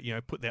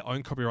put their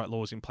own copyright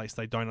laws in place,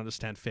 they don't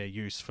understand fair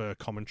use for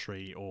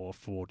commentary or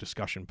for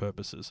discussion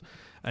purposes,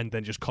 and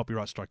then just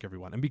copyright strike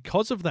everyone. And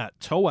because of that,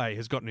 Toei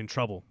has gotten in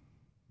trouble.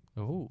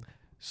 Ooh.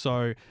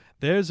 So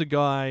there's a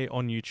guy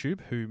on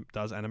YouTube who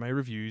does anime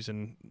reviews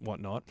and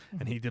whatnot,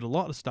 and he did a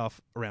lot of stuff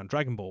around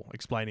Dragon Ball,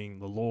 explaining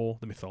the lore,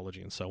 the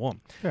mythology, and so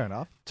on. Fair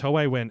enough.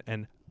 Toei went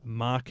and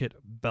market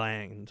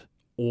banned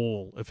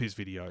all of his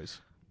videos.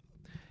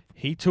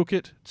 He took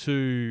it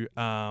to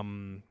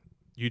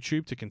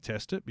YouTube to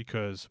contest it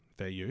because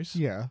fair use.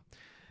 Yeah.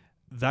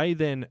 They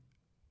then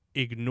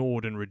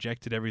ignored and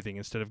rejected everything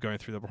instead of going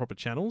through the proper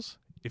channels.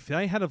 If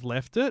they had have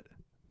left it,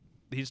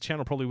 his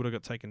channel probably would have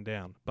got taken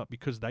down. But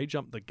because they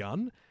jumped the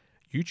gun,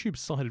 YouTube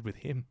sided with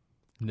him.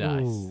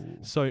 Nice. Ooh.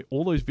 So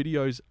all those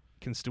videos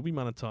can still be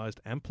monetized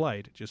and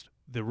played, just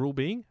the rule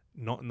being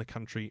not in the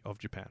country of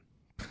Japan.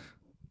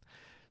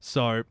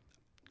 So,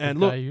 and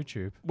Good look, guy,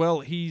 YouTube.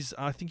 well,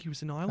 I think he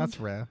was in Ireland. That's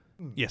rare.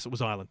 Yes, it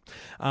was Ireland.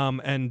 I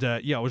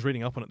was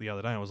reading up on it the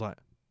other day. And I was like,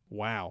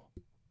 wow,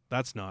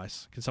 that's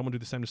nice. Can someone do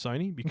the same to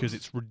Sony? Because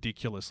it's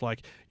ridiculous.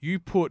 Like, you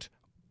put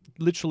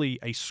literally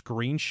a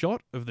screenshot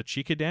of the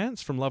Chica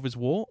dance from Love is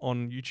War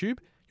on YouTube,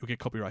 you'll get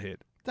copyright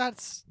hit.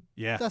 That's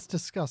Yeah.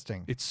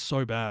 disgusting. It's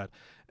so bad.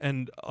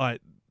 And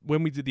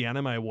when we did the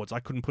Anime Awards, I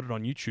couldn't put it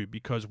on YouTube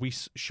because we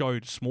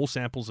showed small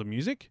samples of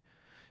music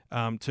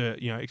to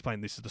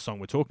explain this is the song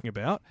we're talking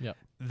about. Yep.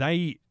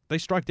 They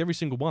striked every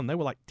single one. They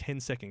were like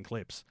 10-second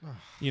clips,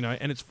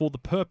 and it's for the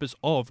purpose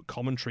of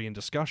commentary and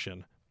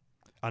discussion,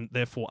 and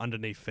therefore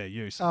underneath fair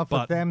use. For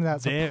But them,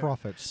 that's a their-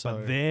 profit. So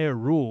But their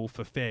rule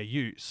for fair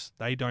use,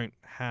 they don't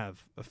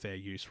have a fair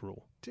use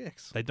rule.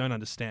 dicks. They don't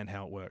understand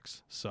how it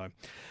works. So,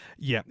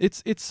 yeah,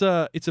 it's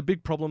a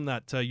big problem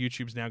that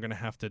YouTube's now going to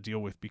have to deal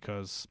with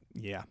because,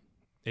 yeah,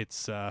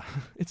 it's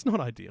it's not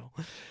ideal.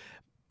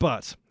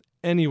 But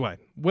anyway,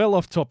 well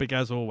off topic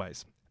as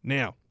always.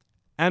 Now,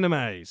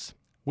 animes.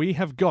 We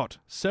have got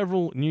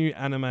several new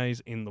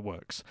animes in the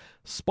works.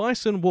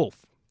 Spice and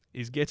Wolf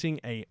is getting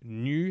a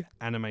new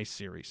anime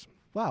series.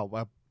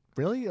 Wow.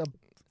 Really?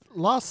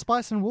 Last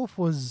Spice and Wolf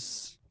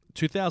was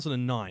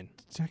 2009.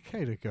 a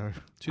decade ago. I was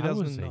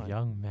 2009. a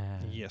young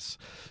man. Yes.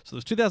 So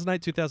there's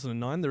 2008,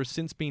 2009. There has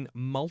since been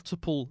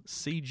multiple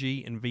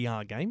CG and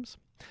VR games.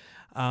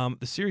 The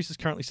series is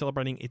currently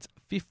celebrating its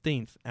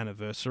 15th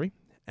anniversary,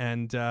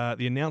 and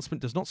the announcement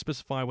does not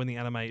specify when the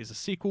anime is a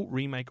sequel,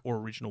 remake, or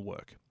original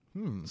work.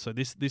 So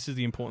this is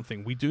the important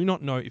thing. We do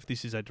not know if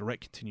this is a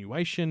direct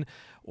continuation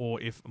or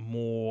if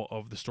more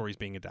of the story is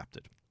being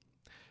adapted.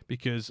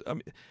 Because,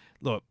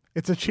 look,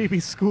 It's a cheapy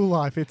school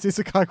life. It's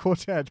Isekai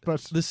Quartet,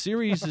 but the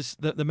series is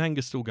the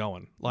manga's still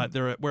going. Like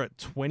we're at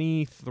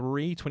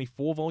 23,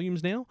 24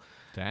 volumes now.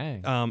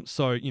 Dang.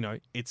 So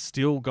it's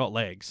still got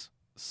legs.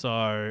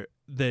 So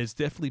there's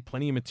definitely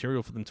plenty of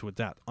material for them to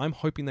adapt. I'm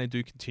hoping they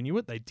do continue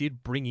it. They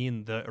did bring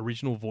in the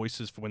original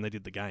voices for when they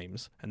did the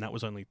games, and that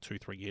was only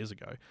 2-3 years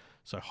ago.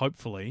 So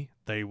hopefully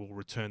they will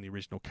return the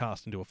original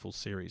cast and do a full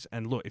series.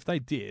 And look, if they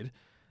did,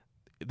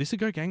 this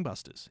would go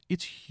gangbusters.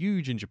 It's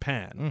huge in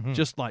Japan.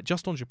 Just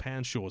on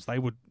Japan shores,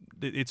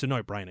 it's a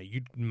no-brainer.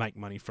 You'd make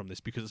money from this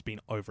because it's been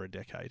over a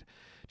decade.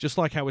 Just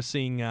like how we're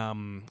seeing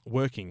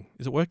Working.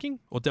 Is it Working?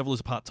 Or Devil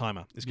is a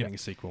Part-Timer is getting a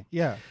sequel.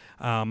 Yeah.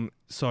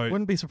 So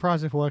Wouldn't be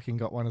surprised if Working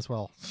got one as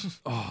well.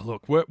 Oh,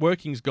 look,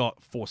 Working's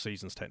got 4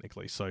 seasons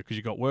technically. So because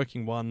you got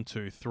Working 1,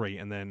 2, 3,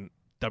 and then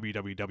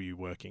WWW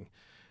Working,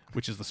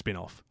 which is the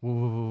spin-off.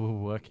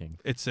 Working.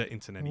 It's an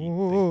internet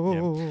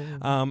thing.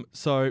 Yeah.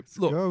 So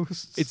look,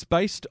 Ghosts. it's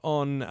based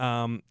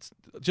on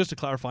just to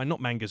clarify,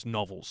 not mangas,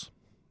 novels.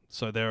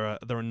 So they're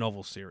a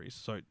novel series.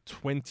 So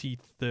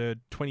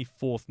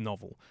 24th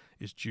novel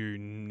is due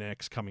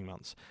next coming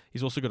months.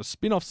 He's also got a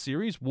spin-off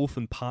series, Wolf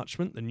and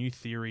Parchment, the New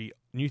Theory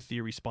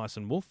Spice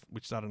and Wolf,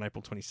 which started in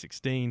April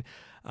 2016.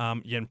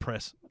 Yen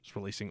Press is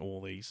releasing all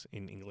these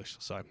in English.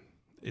 So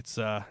it's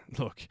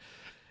look,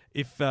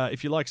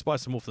 if you like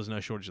Spice and Wolf, there's no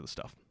shortage of the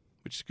stuff,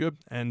 which is good,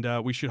 and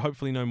we should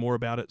hopefully know more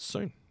about it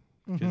soon.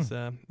 Because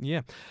So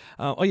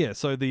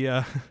the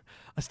I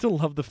still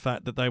love the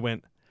fact that they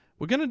went,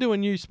 we're going to do a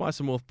new Spice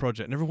and Wolf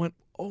project. And everyone went,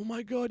 oh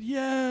my God,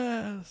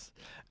 yes.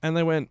 And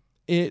they went,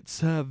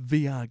 it's a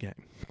VR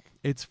game.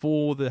 It's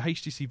for the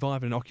HTC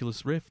Vive and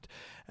Oculus Rift.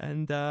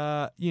 And,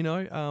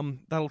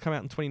 that'll come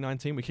out in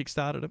 2019. We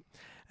kickstarted it.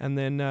 And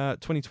then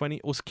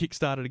 2020 also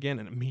kickstarted again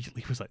and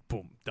immediately was like,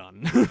 boom,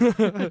 done.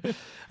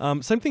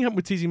 Same thing happened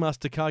with TZ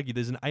Master Takagi.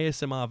 There's an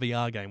ASMR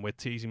VR game where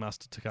TZ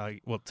Master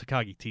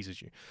Takagi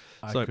teases you.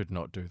 I could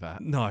not do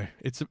that. No,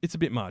 it's a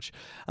bit much.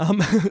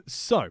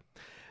 So,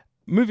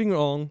 moving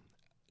on,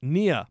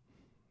 Nier,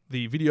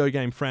 the video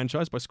game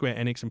franchise by Square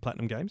Enix and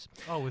Platinum Games.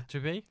 Oh, with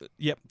 2B?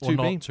 Yep, Or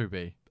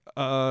 2B. not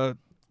 2B?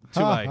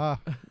 2A.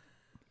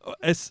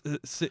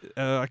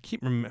 I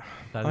keep remembering.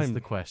 That is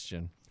the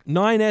question.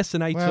 9S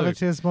and A2. Well,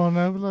 it is more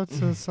noble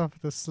to suffer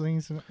the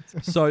slings.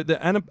 So the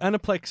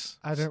Aniplex.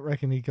 I don't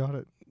reckon he got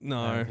it. No.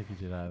 I don't think you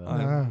did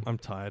either. I'm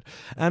tired.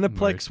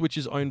 Aniplex, which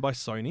is owned by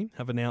Sony,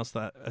 have announced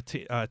that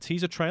a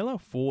teaser trailer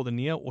for the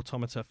Nier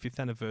Automata 5th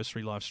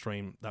anniversary live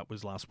stream that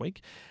was last week.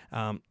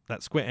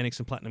 That Square Enix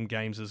and Platinum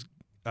Games'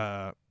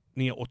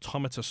 Nier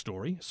Automata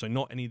story, so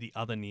not any of the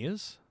other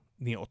Niers.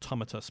 Nier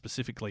Automata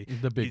specifically,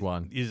 the big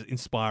one, is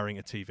inspiring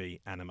a TV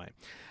anime.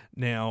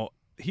 Now,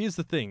 here's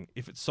the thing: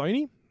 if it's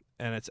Sony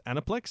and it's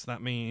Aniplex,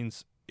 that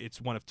means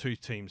it's one of two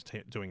teams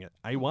doing it: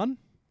 A1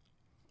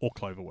 or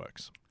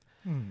Cloverworks.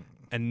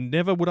 And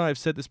never would I have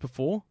said this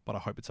before, but I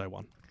hope it's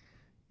A1.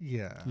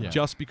 Yeah.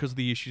 Just because of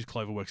the issues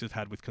Cloverworks has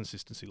had with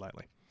consistency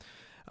lately.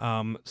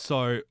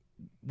 So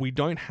we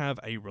don't have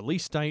a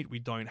release date. We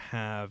don't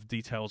have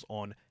details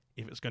on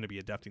if it's going to be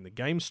adapting the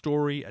game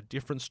story, a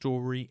different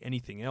story,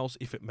 anything else,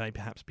 if it may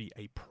perhaps be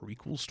a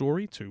prequel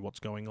story to what's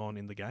going on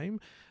in the game.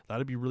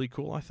 That'd be really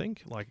cool, I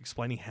think, like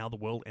explaining how the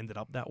world ended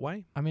up that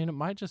way. I mean, it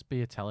might just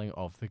be a telling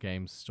of the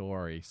game's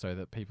story so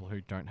that people who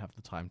don't have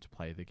the time to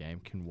play the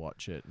game can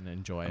watch it and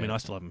enjoy it. I mean, I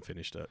still haven't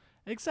finished it.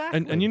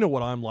 Exactly. And you know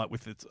what I'm like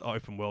with its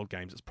open world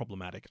games, it's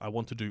problematic. I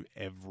want to do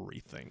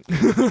everything.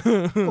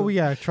 Oh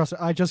yeah, trust it.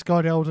 I just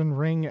got Elden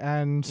Ring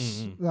and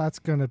that's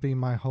going to be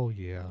my whole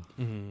year.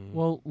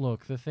 Well,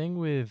 look, the thing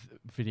with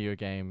video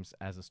games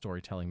as a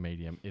storytelling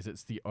medium is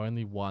it's the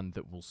only one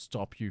that will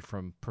stop you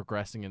from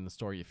progressing in the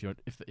story if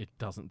it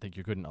doesn't think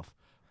you're good enough.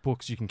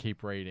 Books you can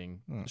keep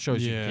reading,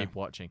 shows you can keep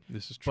watching.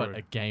 This is true. But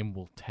a game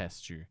will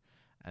test you.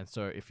 And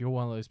so if you're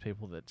one of those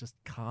people that just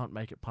can't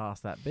make it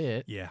past that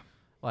bit,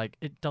 like,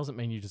 it doesn't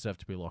mean you deserve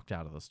to be locked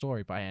out of the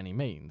story by any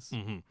means.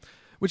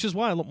 Which is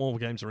why a lot more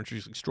games are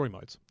introducing story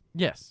modes.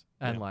 Yes,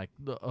 and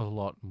a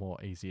lot more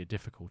easier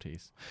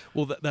difficulties.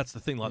 Well, that's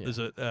the thing. Like, there's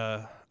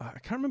I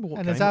can't remember what.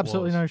 And game there's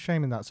absolutely it was. no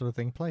shame in that sort of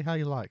thing. Play how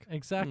you like.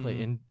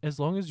 Exactly, and as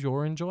long as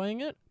you're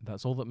enjoying it,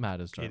 that's all that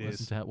matters. Don't It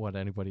listen is. to what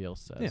anybody else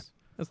says. Yeah,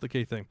 that's the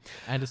key thing.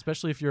 And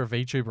especially if you're a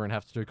VTuber and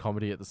have to do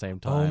comedy at the same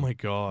time. Oh my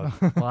god!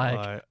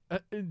 Like,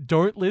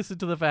 don't listen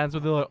to the fans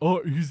when they're like,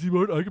 "Oh, easy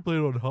mode, I can play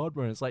it on hard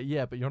mode." It's like,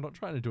 yeah, but you're not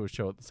trying to do a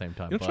show at the same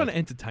time. You're not trying to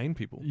entertain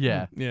people.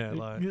 Yeah, yeah.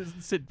 Like,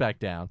 sit back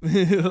down.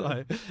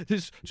 like,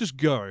 just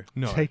go.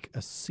 No, Take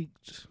a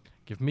seat.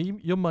 Give me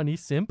your money,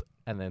 simp,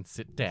 and then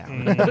sit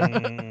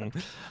down.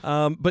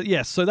 But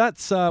yes, so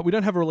that's we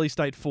don't have a release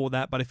date for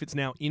that, but if it's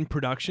now in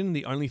production,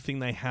 the only thing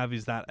they have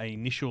is that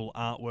initial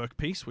artwork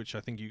piece, which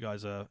I think you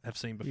guys have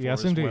seen before Yes,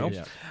 as indeed. well.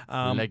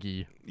 Yeah.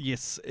 Leggy.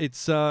 Yes,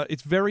 it's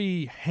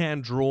very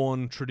hand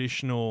drawn,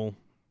 traditional,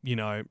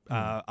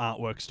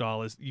 artwork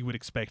style as you would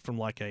expect from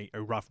like a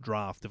rough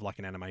draft of like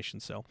an animation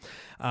cell.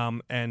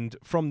 And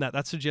from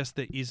that suggests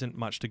there isn't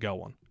much to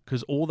go on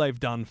because all they've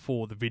done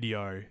for the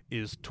video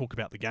is talk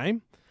about the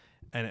game.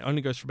 And it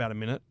only goes for about a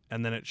minute,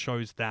 and then it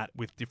shows that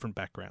with different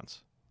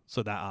backgrounds.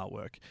 So that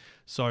artwork.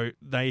 So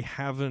they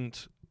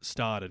haven't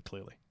started,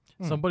 clearly.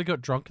 Somebody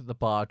got drunk at the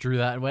bar, drew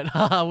that, and went,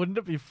 "Ha! Wouldn't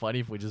it be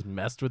funny if we just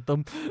messed with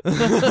them?"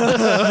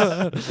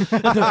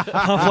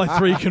 Half-Life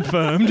 3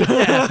 confirmed.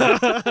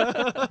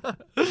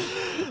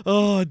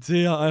 Oh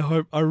dear,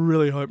 I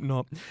really hope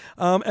not.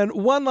 And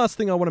one last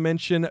thing I want to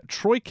mention,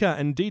 Troika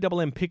and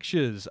DMM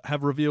Pictures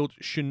have revealed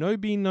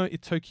Shinobi no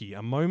Itoki,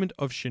 A Moment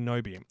of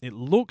Shinobi. It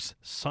looks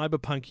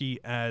cyberpunky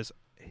as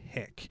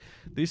heck.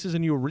 This is a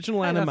new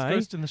original anime. That's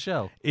Ghost in the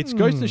Shell. It's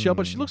Ghost in the Shell,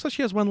 but she looks like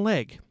she has one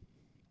leg.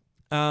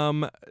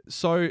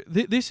 So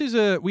this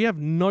is we have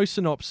no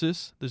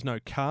synopsis, there's no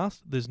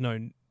cast, there's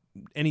no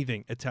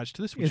anything attached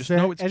to this. We Is just there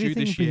know it's due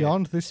anything this year.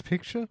 beyond this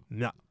picture?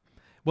 No.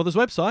 Well, there's a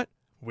website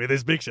with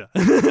this picture.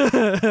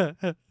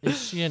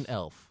 Is she an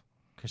elf?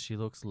 Because she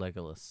looks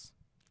Legolas.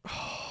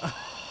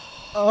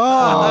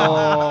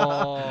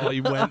 Oh,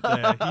 he went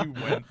there. He went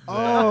there.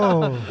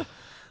 Oh,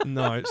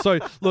 No. So,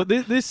 look,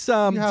 this you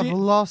have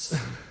lost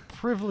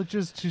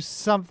privileges to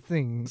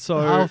something. So-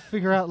 I'll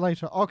figure out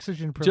later.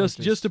 Oxygen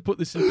privileges. just to put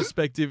this in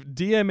perspective,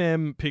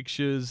 DMM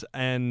Pictures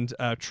and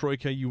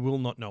Troika you will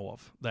not know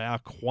of. They are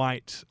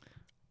quite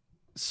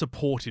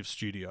supportive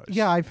studios.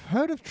 Yeah, I've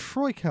heard of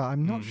Troika.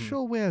 I'm not Mm-hmm.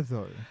 sure where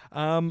though.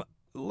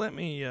 Let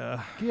me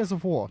Gears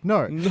of War.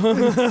 No. No,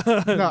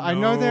 No, I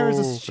know there is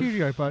a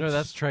studio, but No,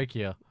 that's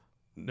Trachea.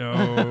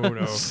 No.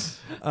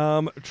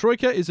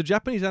 Troika is a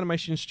Japanese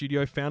animation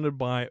studio founded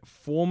by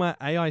former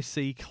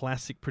AIC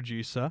classic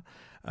producer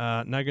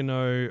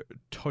Nagano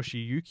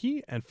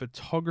Toshiyuki and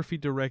photography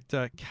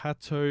director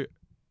Kato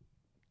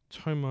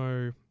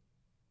Tomonobu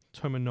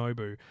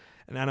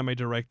and anime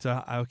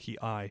director Aoki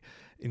Ai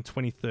in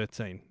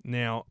 2013.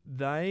 Now,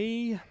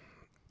 they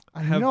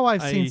I have know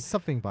I've a seen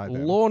something by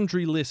them.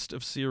 laundry list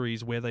of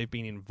series where they've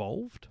been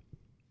involved.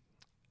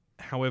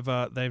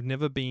 However, they've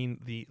never been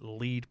the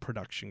lead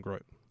production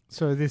group.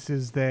 So this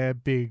is their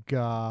big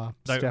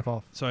step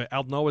off. So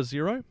Aldnoah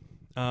Zero,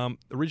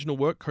 original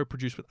work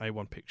co-produced with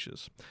A1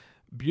 Pictures.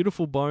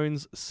 Beautiful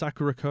Bones,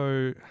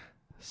 Sakurako's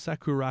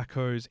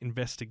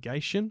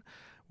Investigation,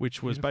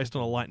 which was based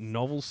on a light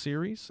novel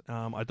series.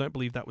 I don't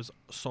believe that was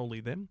solely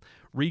them.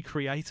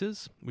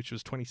 Recreators, which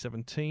was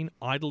 2017.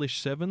 Idolish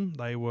 7,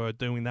 they were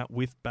doing that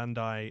with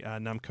Bandai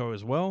Namco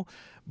as well.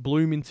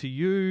 Bloom Into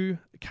You,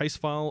 Case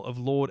File of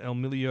Lord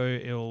Emilio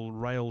Il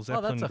Rael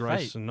Zeppelin, that's a Grace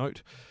fate. and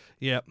Note.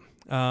 Yeah.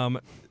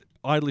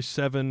 Idolish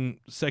 7,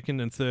 second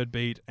and third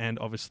beat, and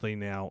obviously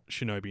now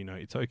Shinobi no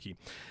Itoki.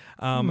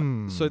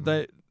 So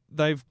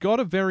they've got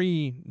a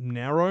very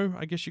narrow,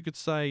 I guess you could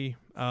say,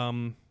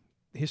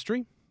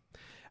 history.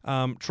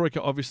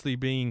 Troika obviously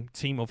being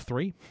team of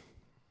 3.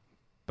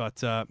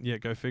 But, yeah,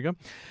 go figure.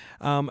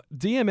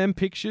 DMM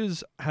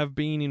Pictures have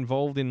been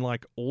involved in,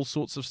 like, all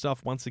sorts of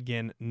stuff. Once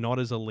again, not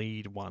as a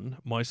lead one.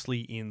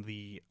 Mostly in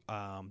the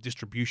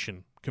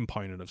distribution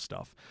component of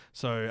stuff.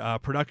 So,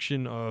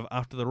 production of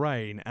After the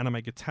Rain, Anime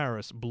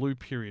Guitarist, Blue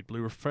Period,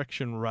 Blue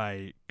Refraction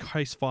Ray,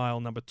 Case File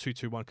number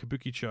 221,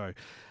 Kabukicho,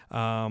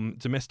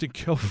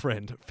 Domestic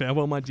Girlfriend,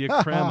 Farewell My Dear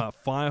Kramer,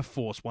 Fire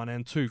Force 1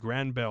 and 2,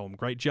 Grand Belm,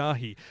 Great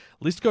Jahi.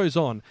 List goes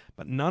on.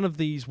 But none of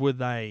these were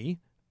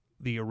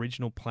the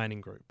original planning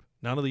group.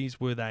 None of these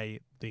were the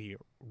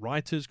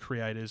writers,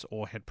 creators,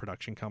 or head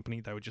production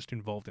company. They were just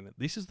involved in it.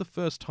 This is the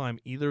first time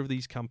either of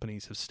these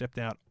companies have stepped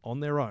out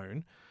on their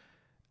own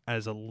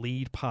as a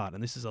lead part.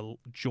 And this is a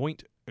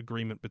joint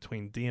agreement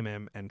between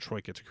DMM and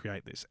Troika to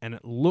create this. And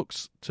it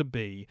looks to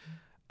be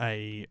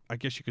I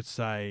guess you could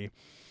say,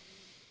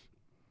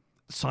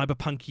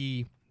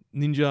 cyberpunky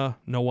ninja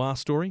noir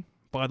story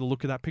by the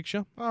look of that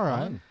picture. All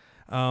right.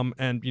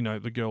 And, you know,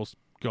 the girl's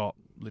got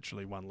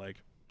literally one leg.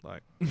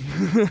 Like,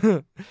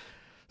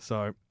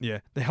 so yeah,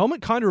 the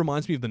helmet kind of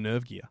reminds me of the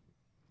Nerve Gear.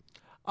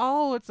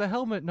 Oh, it's a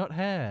helmet, not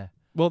hair.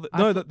 Well,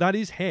 that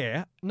is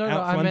hair No,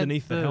 out I from meant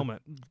underneath the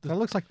helmet. That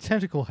looks like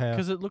tentacle hair.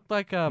 Because it looked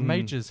like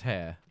Mage's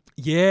hair.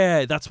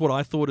 Yeah, that's what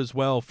I thought as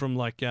well from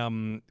like Ghost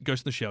in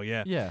the Shell.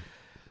 Yeah. Yeah.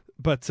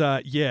 But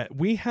yeah,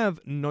 we have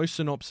no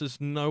synopsis.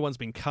 No one's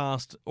been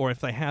cast, or if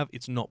they have,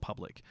 it's not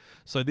public.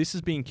 So this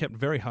is being kept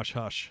very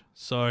hush-hush.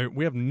 So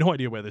we have no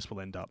idea where this will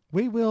end up.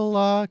 We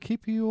will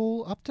keep you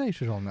all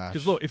updated on that.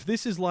 Because look, if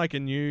this is like a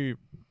new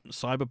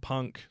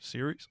cyberpunk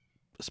series,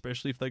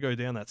 especially if they go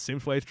down that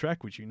synthwave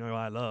track, which you know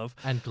I love,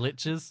 And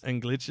glitches.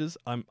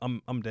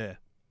 I'm there.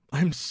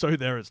 I'm so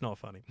there. It's not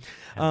funny.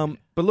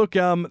 But look,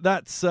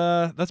 that's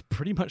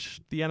pretty much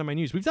the anime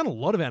news. We've done a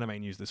lot of anime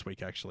news this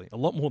week, actually, a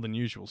lot more than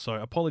usual. So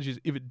apologies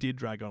if it did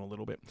drag on a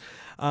little bit.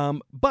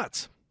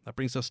 But that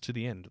brings us to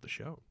the end of the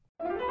show.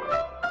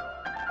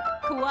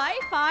 Kawaii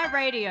Fi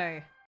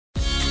Radio.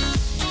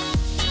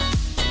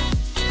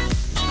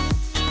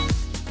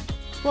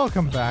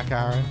 Welcome back,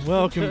 Aaron.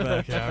 Welcome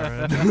back,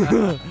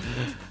 Aaron.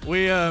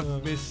 We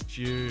missed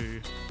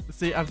you.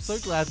 See, I'm so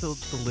glad that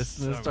the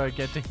listeners don't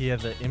get to hear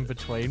the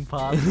in-between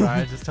parts where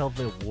I just tell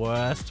the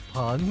worst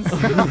puns.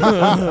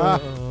 I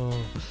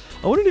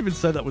wouldn't even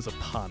say that was a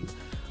pun.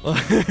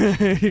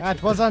 That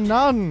was a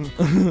nun.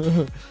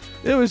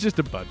 It was just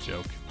a butt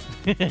joke.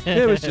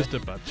 It was just a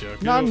butt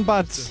joke. None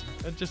but.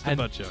 Just a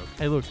butt joke.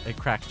 Hey, look, it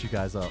cracked you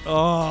guys up.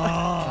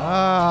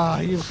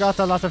 You've got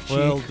a lot of cheek.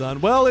 Well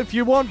done. Well, if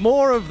you want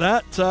more of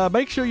that,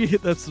 make sure you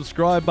hit that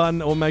subscribe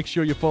button or make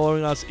sure you're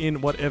following us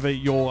in whatever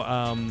your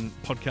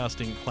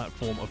podcasting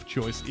platform of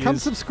choice is. Come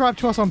subscribe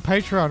to us on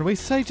Patreon. We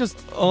say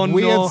just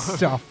weird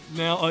stuff.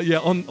 Now,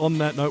 on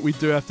that note, we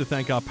do have to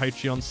thank our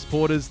Patreon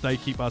supporters. They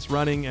keep us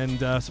running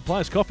and supply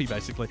us coffee,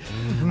 basically.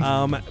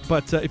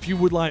 But if you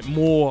would like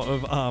more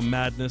of our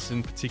madness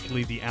and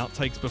particularly the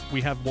outtakes, but we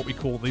have what we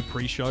call the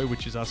pre-show,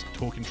 which is us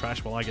talking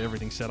trash while I get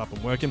everything set up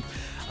and working.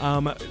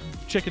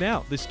 Check it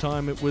out. This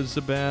time it was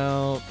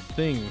about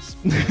things.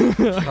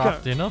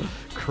 Craft dinner.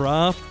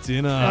 Craft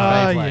dinner.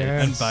 And Beyblades.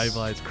 yes. And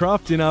Beyblades.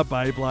 Craft dinner,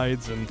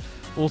 Beyblades, and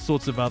all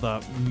sorts of other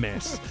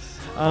mess.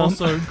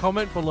 Also,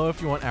 comment below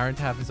if you want Aaron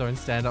to have his own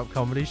stand-up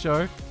comedy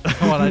show.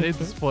 Come on, I need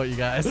to support you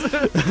guys.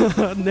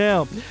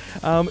 Now,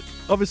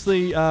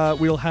 obviously,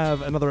 we'll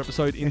have another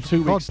episode in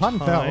 2 weeks' time.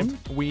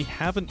 Punfeld. We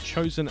haven't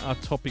chosen our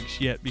topics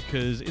yet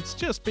because it's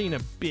just been a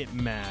bit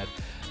mad.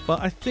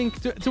 But I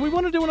think, do we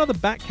want to do another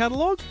back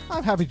catalogue?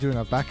 I'm happy doing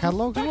a back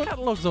catalogue. Back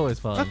catalog's always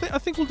fun. I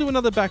think we'll do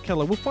another back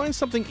catalogue. We'll find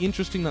something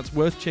interesting that's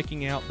worth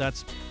checking out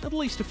that's at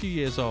least a few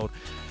years old.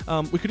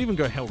 We could even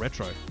go hell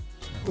retro.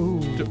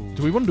 Ooh.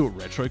 Do we want to do a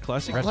retro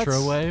classic?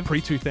 Retro wave.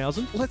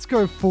 Pre-2000? Let's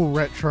go full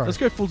retro. Let's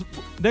go full...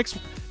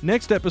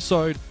 Next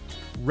episode,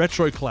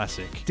 retro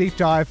classic. Deep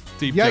dive.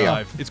 Deep Yeah.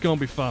 dive. It's going to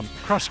be fun.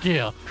 Crush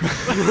gear.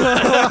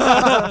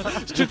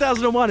 It's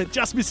 2001. It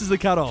just misses the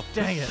cutoff.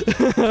 Dang it.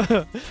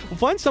 We'll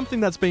find something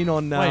that's been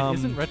on... Wait,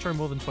 isn't retro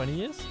more than 20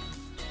 years?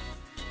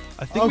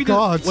 I think Oh, we did,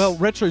 God. well,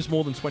 retro's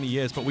more than 20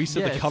 years, but we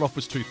said Yeah, the cutoff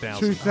was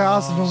 2000.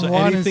 2001 So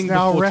anything is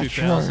now before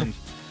retro. 2000.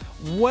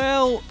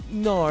 Well,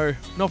 no,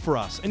 not for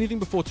us. Anything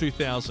before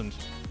 2000.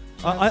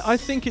 I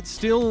think it's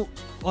still,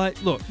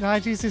 like, look.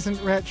 90s isn't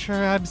retro.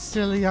 I'm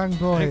still a young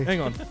boy. Hang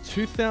on.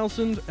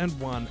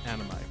 2001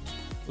 anime.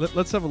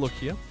 Let's have a look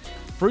here.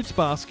 Fruits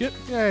Basket.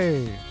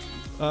 Yay.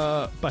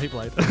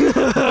 Beyblade.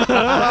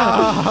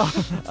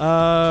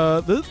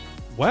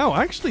 Wow,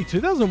 actually,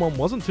 2001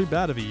 wasn't too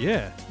bad of a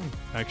year.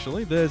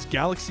 Actually, there's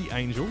Galaxy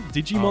Angel,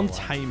 Digimon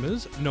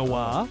Tamers,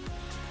 Noir,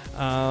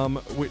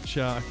 which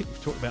I think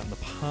we've talked about in the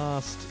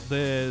past.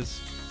 There's,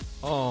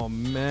 oh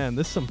man,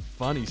 there's some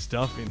funny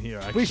stuff in here.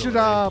 Actually, We should,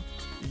 we'll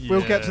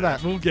get to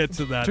that. We'll get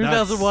to that.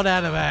 2001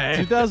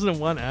 anime.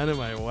 2001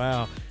 anime.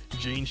 Wow.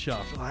 Gene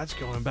Shaft. Oh, that's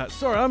going back.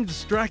 Sorry, I'm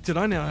distracted.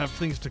 I now have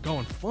things to go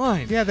and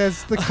find. Yeah,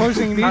 there's the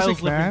closing Kyle's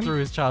music, living man. through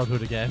his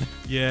childhood again.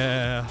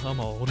 Yeah, I'm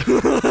old.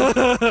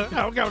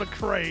 I've got a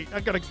crate. I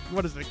got a,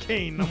 what is it, a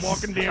cane. I'm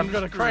walking down. I've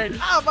got a crane.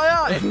 Ah, my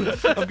eye!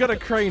 I've got a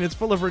crane. It's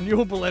full of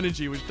renewable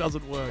energy, which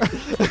doesn't work.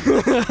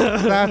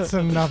 That's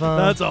another.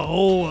 That's a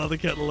whole other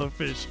kettle of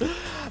fish.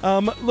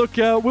 Look,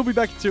 we'll be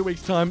back in 2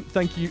 weeks' time.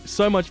 Thank you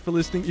so much for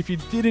listening. If you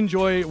did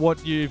enjoy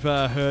what you've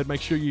heard,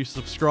 make sure you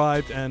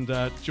subscribed and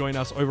join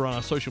us over on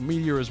our social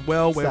media as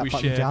well, where that we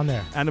button share down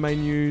there. anime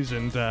news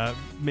and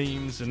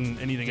memes and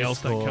anything else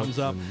that comes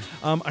up.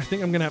 I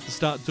think I'm going to have to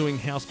start doing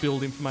house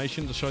build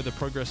information to show the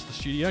progress of the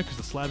studio because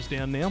the slab's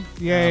down now.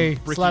 Yay,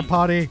 slab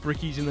party.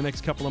 Bricky's in the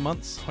next couple of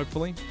months,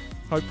 hopefully.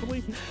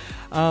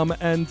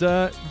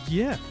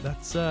 Yeah,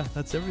 that's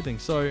everything.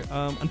 So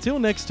until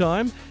next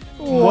time,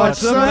 Watch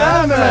some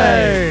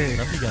anime!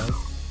 Love you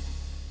guys.